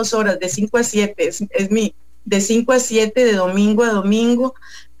camino 2 horas, de 5 a 7, es de 5 a 7, de domingo a domingo.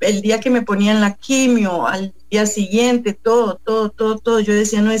 El día que me ponían la quimio, al día siguiente, todo, yo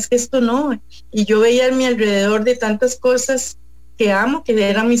decía, no, es que esto no. Y yo veía a mi alrededor de tantas cosas que amo, que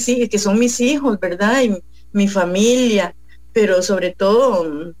eran mis hijos, que son mis hijos, ¿verdad? Y mi familia, pero sobre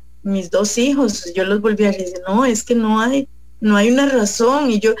todo mis 2 hijos, yo los volví a decir, no, es que no hay una razón.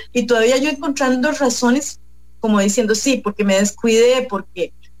 Y todavía yo encontrando razones, como diciendo, sí, porque me descuidé,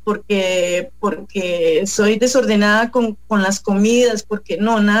 porque soy desordenada con las comidas, porque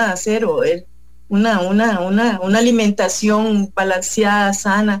no, nada, cero. Una alimentación balanceada,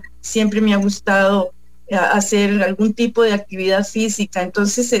 sana, siempre me ha gustado hacer algún tipo de actividad física.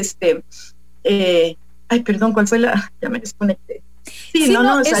 Entonces, perdón, ¿cuál fue ya me desconecté? Sí,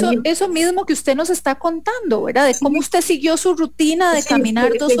 eso mismo que usted nos está contando, ¿verdad? De cómo usted siguió su rutina de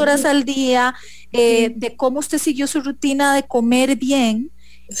caminar 2 horas al día, de cómo usted siguió su rutina de comer bien,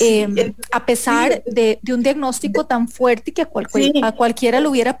 a pesar de un diagnóstico tan fuerte que a cualquiera lo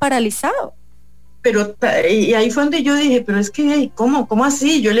hubiera paralizado. Pero y ahí fue donde yo dije, pero es que ¿cómo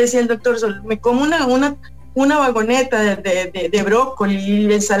así? Yo le decía al doctor, me como una vagoneta de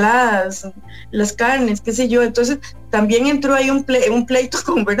brócoli, ensaladas, las carnes, qué sé yo. Entonces también entró ahí un pleito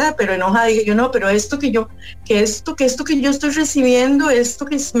con, ¿verdad? Pero enojada, dije yo, no, pero esto que yo estoy recibiendo, esto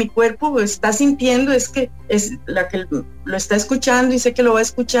que mi cuerpo está sintiendo, es que es la que lo está escuchando y sé que lo va a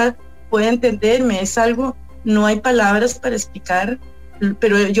escuchar, puede entenderme, es algo, no hay palabras para explicar,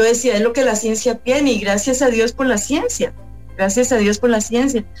 pero yo decía, es lo que la ciencia tiene, y gracias a Dios por la ciencia,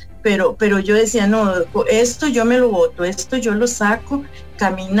 pero yo decía, no, esto yo me lo boto, esto yo lo saco,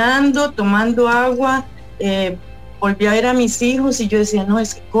 caminando, tomando agua. Volví a ver a mis hijos y yo decía, no,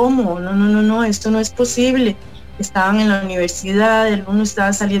 es que ¿cómo? No, esto no es posible. Estaban en la universidad, el uno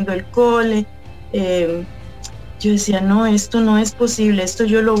estaba saliendo del cole. Yo decía, no, esto no es posible, esto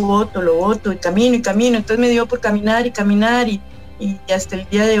yo lo boto, y camino. Entonces me dio por caminar y hasta el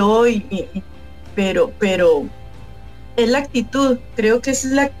día de hoy, pero es la actitud, creo que esa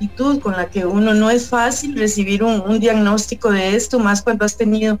es la actitud con la que uno, no es fácil recibir un diagnóstico de esto, más cuando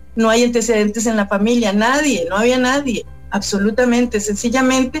no hay antecedentes en la familia, no había nadie, absolutamente,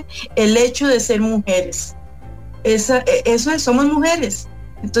 sencillamente el hecho de ser mujeres, eso es, somos mujeres,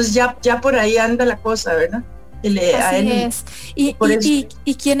 entonces ya por ahí anda la cosa, ¿verdad? Así es.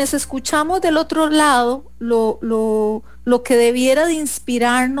 Y quienes escuchamos del otro lado, lo que debiera de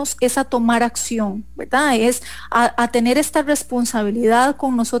inspirarnos es a tomar acción, ¿verdad? Es a tener esta responsabilidad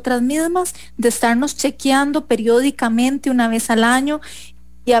con nosotras mismas, de estarnos chequeando periódicamente una vez al año.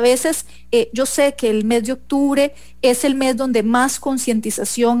 Y a veces yo sé que el mes de octubre es el mes donde más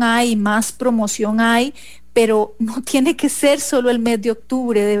concientización hay, más promoción hay, pero no tiene que ser solo el mes de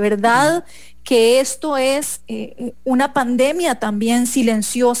octubre, de verdad que esto es una pandemia también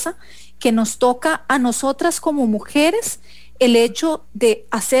silenciosa que nos toca a nosotras como mujeres, el hecho de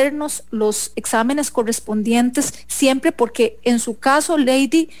hacernos los exámenes correspondientes siempre, porque en su caso,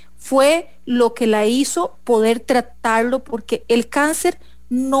 Lady, fue lo que la hizo poder tratarlo, porque el cáncer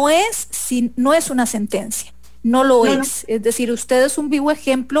no es una sentencia, no lo es. Es decir, usted es un vivo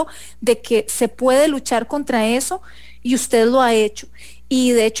ejemplo de que se puede luchar contra eso y usted lo ha hecho.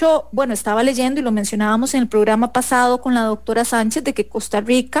 Y de hecho, bueno, estaba leyendo y lo mencionábamos en el programa pasado con la doctora Sánchez, de que Costa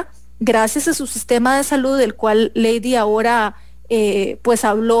Rica, gracias a su sistema de salud, del cual Lady ahora pues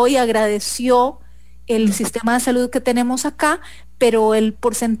habló y agradeció el sistema de salud que tenemos acá, pero el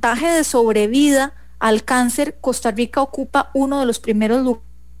porcentaje de sobrevida al cáncer, Costa Rica ocupa uno de los primeros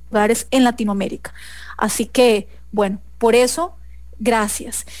lugares en Latinoamérica. Así que, bueno, por eso,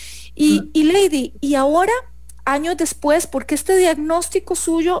 gracias. Y Lady, y ahora, años después, porque este diagnóstico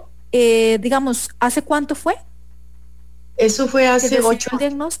suyo, digamos, ¿hace cuánto fue? Eso fue hace 8 años. ¿El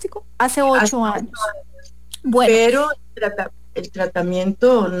diagnóstico? Hace 8 años. Bueno. Pero el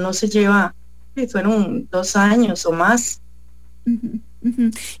tratamiento no se lleva, fueron 2 años o más.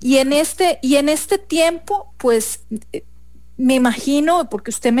 Y en este tiempo, pues, me imagino,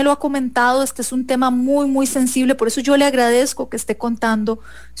 porque usted me lo ha comentado, este es un tema muy, muy sensible, por eso yo le agradezco que esté contando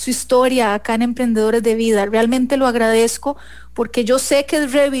su historia acá en Emprendedores de Vida. Realmente lo agradezco porque yo sé que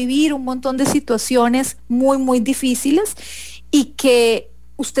es revivir un montón de situaciones muy, muy difíciles y que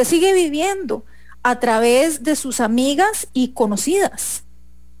usted sigue viviendo a través de sus amigas y conocidas.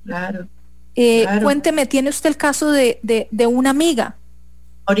 Claro. Cuénteme, ¿tiene usted el caso de una amiga?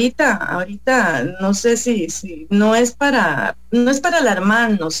 Ahorita, no sé si no es para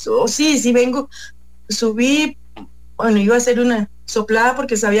alarmarnos, o sí subí, bueno, iba a hacer una soplada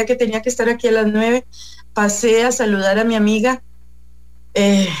porque sabía que tenía que estar aquí a las 9, pasé a saludar a mi amiga,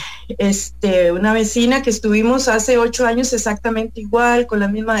 una vecina que estuvimos hace 8 años exactamente igual, con la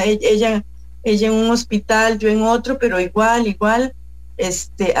misma, ella en un hospital, yo en otro, pero igual,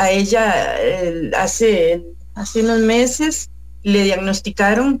 a ella hace unos meses le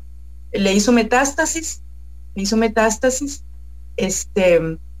diagnosticaron, le hizo metástasis,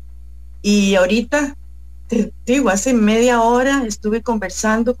 y ahorita, te digo, hace media hora estuve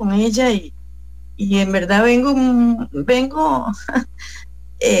conversando con ella y en verdad vengo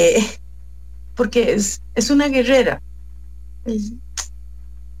porque es una guerrera.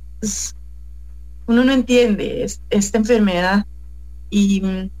 Uno no entiende esta enfermedad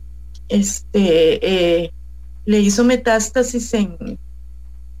y le hizo metástasis en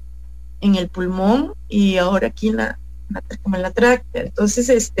el pulmón y ahora aquí como en la tráquea.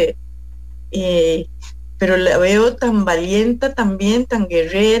 Entonces, pero la veo tan valiente también, tan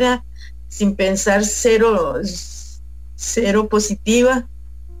guerrera, sin pensar cero positiva.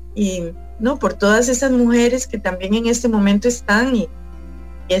 Y no, por todas esas mujeres que también en este momento están, y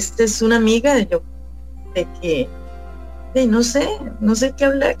esta es una amiga de que no sé qué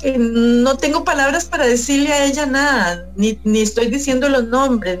hablar, que no tengo palabras para decirle a ella nada, ni estoy diciendo los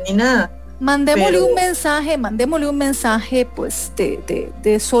nombres, ni nada. Mandémosle un mensaje pues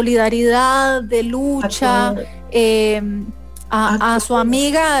de solidaridad, de lucha, a su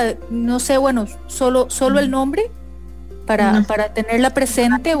amiga, no sé, bueno, solo el nombre para tenerla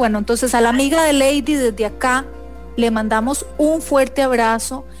presente. Bueno, entonces a la amiga de Lady desde acá le mandamos un fuerte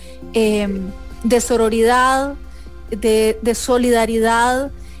abrazo de sororidad, de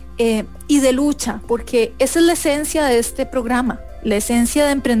solidaridad y de lucha, porque esa es la esencia de este programa. La esencia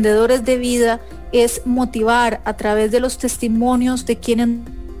de Emprendedores de Vida es motivar a través de los testimonios de quienes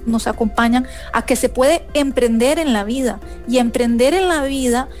nos acompañan a que se puede emprender en la vida, y emprender en la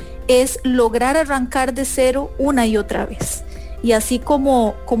vida es lograr arrancar de cero una y otra vez. Y así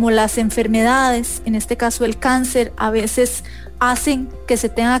como las enfermedades, en este caso el cáncer, a veces hacen que se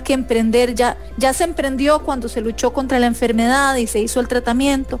tenga que emprender, ya se emprendió cuando se luchó contra la enfermedad y se hizo el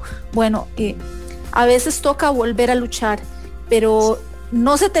tratamiento. Bueno, a veces toca volver a luchar, pero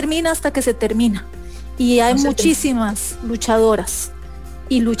no se termina hasta que se termina. Y hay muchísimas luchadoras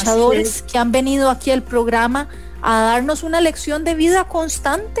y luchadores que han venido aquí al programa a darnos una lección de vida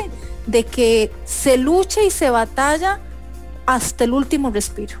constante, de que se lucha y se batalla hasta el último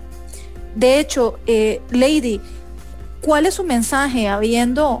respiro. De hecho, Lady, ¿cuál es su mensaje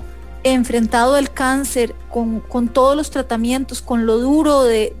habiendo enfrentado el cáncer con todos los tratamientos, con lo duro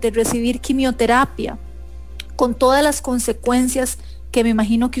de recibir quimioterapia, con todas las consecuencias que me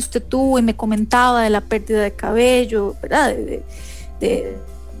imagino que usted tuvo y me comentaba de la pérdida de cabello, ¿verdad?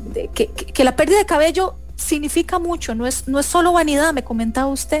 Que la pérdida de cabello significa mucho, no es solo vanidad, me comentaba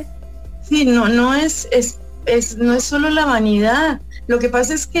usted. Sí, no es solo la vanidad. Lo que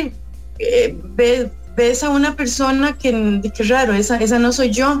pasa es que ves a una persona que raro, esa no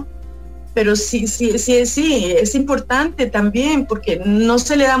soy yo. Pero sí, es importante también, porque no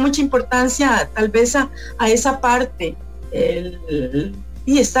se le da mucha importancia tal vez a esa parte.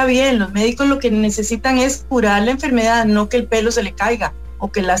 Y está bien, los médicos lo que necesitan es curar la enfermedad, no que el pelo se le caiga,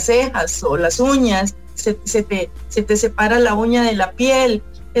 o que las cejas o las uñas, se te separa la uña de la piel.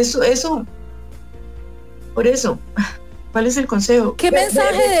 Eso, por eso. ¿Cuál es el consejo? ¿Qué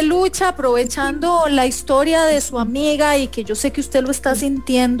mensaje de lucha, aprovechando la historia de su amiga y que yo sé que usted lo está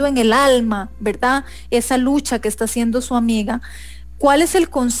sintiendo en el alma, ¿verdad? Esa lucha que está haciendo su amiga. ¿Cuál es el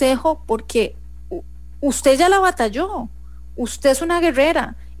consejo? Porque usted ya la batalló, usted es una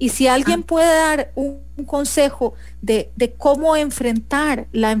guerrera, y si alguien puede dar un consejo de cómo enfrentar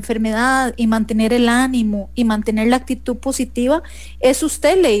la enfermedad y mantener el ánimo y mantener la actitud positiva, es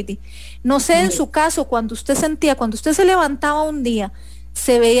usted, Lady. No sé, en su caso, cuando usted se levantaba un día,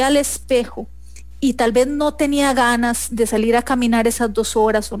 se veía al espejo y tal vez no tenía ganas de salir a caminar esas 2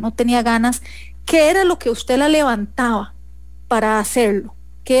 horas o no tenía ganas, ¿qué era lo que usted la levantaba para hacerlo?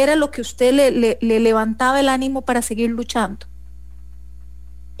 ¿Qué era lo que usted le levantaba el ánimo para seguir luchando?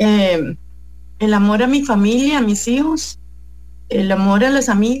 El amor a mi familia, a mis hijos, el amor a las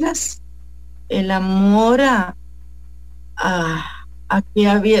amigas, el amor a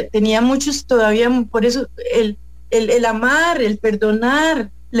que tenía muchos todavía, por eso el amar, el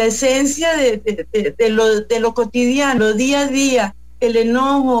perdonar, la esencia de lo cotidiano, día a día, el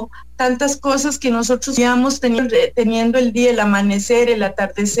enojo, tantas cosas que nosotros íbamos teniendo el día, el amanecer, el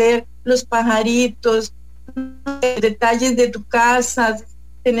atardecer, los pajaritos, detalles de tu casa.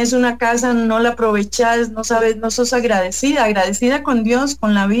 Tenés una casa, no la aprovechás, no sabes, no sos agradecida con Dios,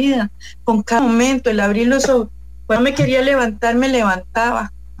 con la vida, con cada momento, el abrir los ojos. Cuando me quería levantar, me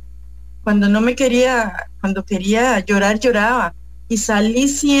levantaba. Cuando quería llorar, lloraba. Y salí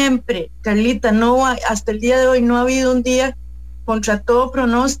siempre, Carlita, hasta el día de hoy no ha habido un día contra todo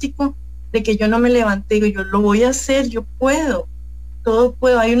pronóstico de que yo no me levanté. Digo, yo lo voy a hacer, yo puedo, todo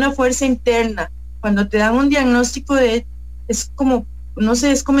puedo. Hay una fuerza interna. Cuando te dan un diagnóstico es como, no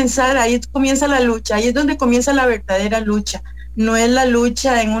sé, es comenzar, ahí comienza la lucha, ahí es donde comienza la verdadera lucha. No es la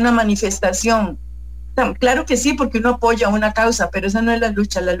lucha en una manifestación. Claro que sí, porque uno apoya una causa, pero esa no es la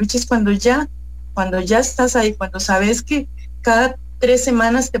lucha es cuando ya estás ahí, cuando sabes que cada 3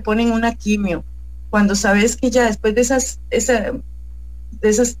 semanas te ponen una quimio, cuando sabes que ya después de esas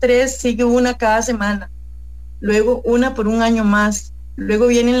 3 sigue una cada semana, luego una por un año más, luego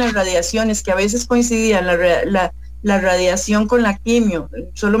vienen las radiaciones, que a veces coincidían la radiación con la quimio.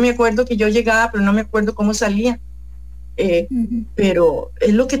 Solo me acuerdo que yo llegaba, pero no me acuerdo cómo salía. Pero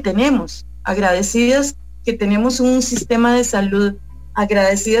es lo que tenemos. Agradecidas que tenemos un sistema de salud,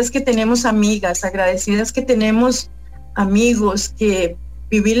 agradecidas que tenemos amigas, agradecidas que tenemos amigos, que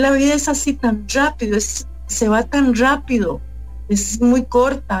vivir la vida es así tan rápido, se va tan rápido, es muy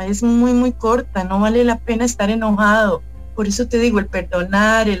corta, es muy, muy corta, no vale la pena estar enojado. Por eso te digo, el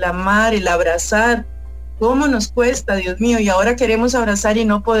perdonar, el amar, el abrazar, ¿cómo nos cuesta, Dios mío? Y ahora queremos abrazar y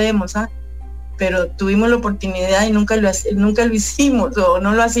no podemos, pero tuvimos la oportunidad y nunca lo hicimos, o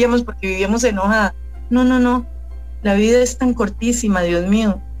no lo hacíamos porque vivíamos enojadas. No, la vida es tan cortísima, Dios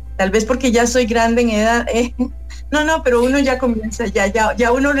mío. Tal vez porque ya soy grande en edad, No, pero uno ya comienza,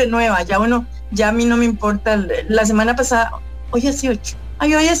 ya uno renueva, ya a mí no me importa. La semana pasada, hoy hace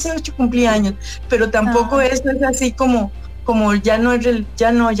 8 cumpleaños, pero tampoco eso es así como ya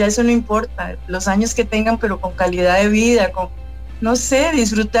eso no importa, los años que tengan, pero con calidad de vida, no sé,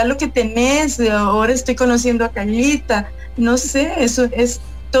 disfrutar lo que tenés. Ahora estoy conociendo a Carlita, no sé,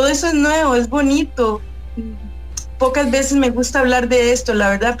 todo eso es nuevo, es bonito. Pocas veces me gusta hablar de esto, la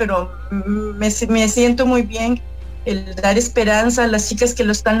verdad, pero me siento muy bien el dar esperanza a las chicas que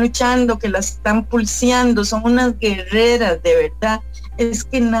lo están luchando, que las están pulseando, son unas guerreras, de verdad. Es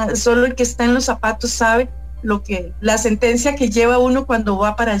que solo el que está en los zapatos sabe la sentencia que lleva uno cuando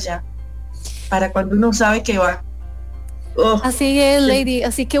va para allá, para cuando uno sabe que va. Así es, Lady.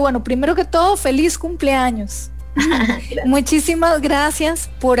 Así que bueno, primero que todo, feliz cumpleaños. Muchísimas gracias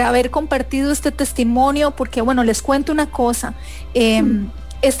por haber compartido este testimonio, porque bueno, les cuento una cosa,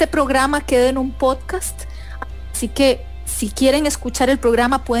 este programa queda en un podcast, así que Si quieren escuchar el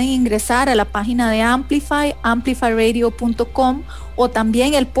programa pueden ingresar a la página de Amplify, amplifyradio.com, o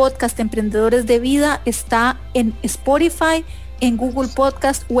también el podcast Emprendedores de Vida está en Spotify, en Google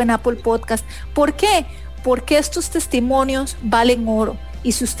Podcast o en Apple Podcast. ¿Por qué? Porque estos testimonios valen oro.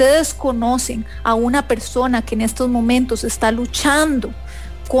 Y si ustedes conocen a una persona que en estos momentos está luchando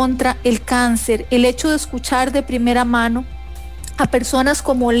contra el cáncer, el hecho de escuchar de primera mano a personas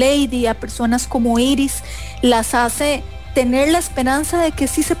como Lady, a personas como Iris, las hace tener la esperanza de que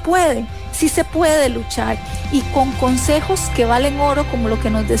sí se puede luchar, y con consejos que valen oro, como lo que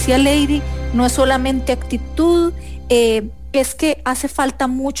nos decía Lady. No es solamente actitud, es que hace falta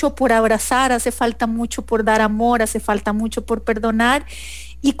mucho por abrazar, hace falta mucho por dar amor, hace falta mucho por perdonar,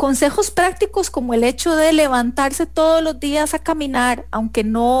 y consejos prácticos como el hecho de levantarse todos los días a caminar, aunque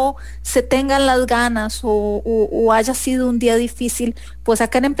no se tengan las ganas o haya sido un día difícil. Pues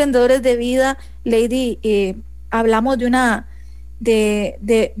acá en Emprendedores de Vida, Lady, hablamos de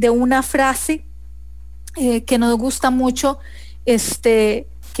una frase que nos gusta mucho, que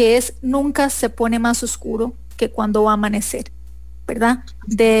es: nunca se pone más oscuro que cuando va a amanecer, ¿verdad?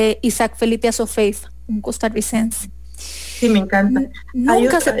 De Isaac Felipe Asofeifa, un costarricense. Sí, me encanta.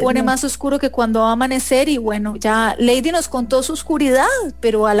 Nunca se pone más oscuro que cuando va a amanecer. Y bueno, ya Lady nos contó su oscuridad,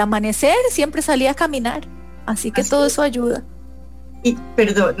 pero al amanecer siempre salía a caminar, así que todo eso ayuda. Y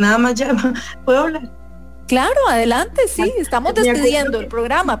perdón, nada más ya, ¿puedo hablar? Claro, adelante, sí, estamos despidiendo el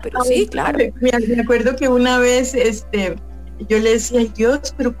programa, pero sí, claro. Me acuerdo que una vez yo le decía: ay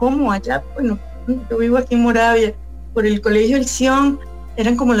Dios, pero ¿cómo allá? Bueno, yo vivo aquí en Moravia, por el colegio El Sion,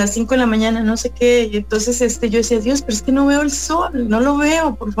 eran como las 5 de la mañana, no sé qué, y entonces yo decía: Dios, pero es que no veo el sol, no lo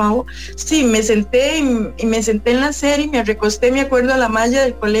veo, por favor. Sí, me senté y me senté en la acera y me recosté, me acuerdo, a la malla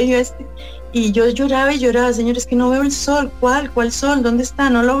del colegio y yo lloraba y lloraba: Señor, es que no veo el sol. ¿Cuál sol? ¿Dónde está?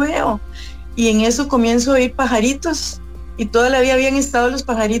 No lo veo. Y en eso comienzo a oír pajaritos, y toda la vida habían estado los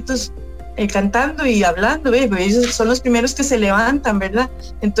pajaritos cantando y hablando, ellos son los primeros que se levantan, ¿verdad?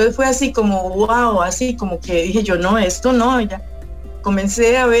 Entonces fue así como wow, así como que dije yo: no, esto no. Ya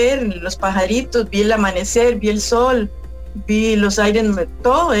comencé a ver los pajaritos, vi el amanecer, vi el sol, vi los aires,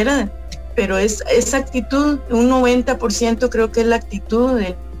 todo era, pero esa actitud, un 90% creo que es la actitud,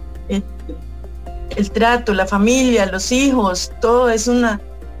 el trato, la familia, los hijos, todo es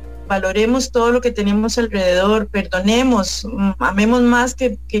valoremos todo lo que tenemos alrededor, perdonemos, amemos más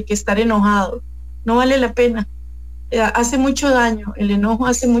que estar enojado. No vale la pena. Hace mucho daño, el enojo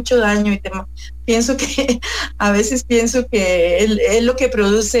hace mucho daño, y a veces pienso que es lo que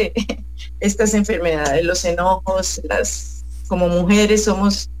produce estas enfermedades, los enojos. Como mujeres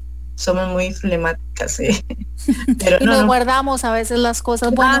somos muy flemáticas, Pero y nos guardamos a veces las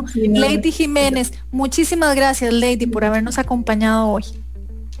cosas. Bueno, sí, Lady Jiménez, muchísimas gracias, Lady, por habernos acompañado hoy.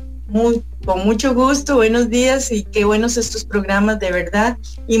 Con mucho gusto, buenos días, y qué buenos estos programas, de verdad.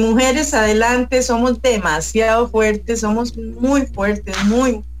 Y mujeres, adelante, somos demasiado fuertes, somos muy fuertes,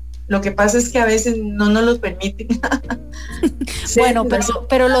 lo que pasa es que a veces no nos lo permiten. Bueno,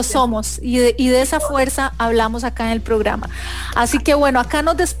 pero lo somos, y de esa fuerza hablamos acá en el programa. Así que bueno, acá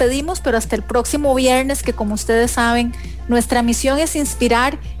nos despedimos, pero hasta el próximo viernes, que como ustedes saben, nuestra misión es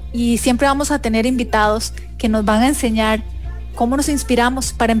inspirar, y siempre vamos a tener invitados que nos van a enseñar cómo nos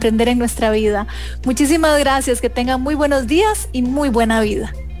inspiramos para emprender en nuestra vida. Muchísimas gracias, que tengan muy buenos días y muy buena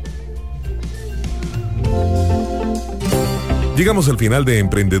vida. Llegamos al final de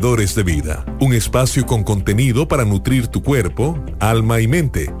Emprendedores de Vida, un espacio con contenido para nutrir tu cuerpo, alma y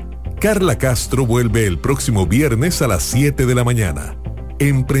mente. Carla Castro vuelve el próximo viernes a las 7 de la mañana.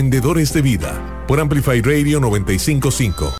 Emprendedores de Vida, por Amplify Radio 95.5.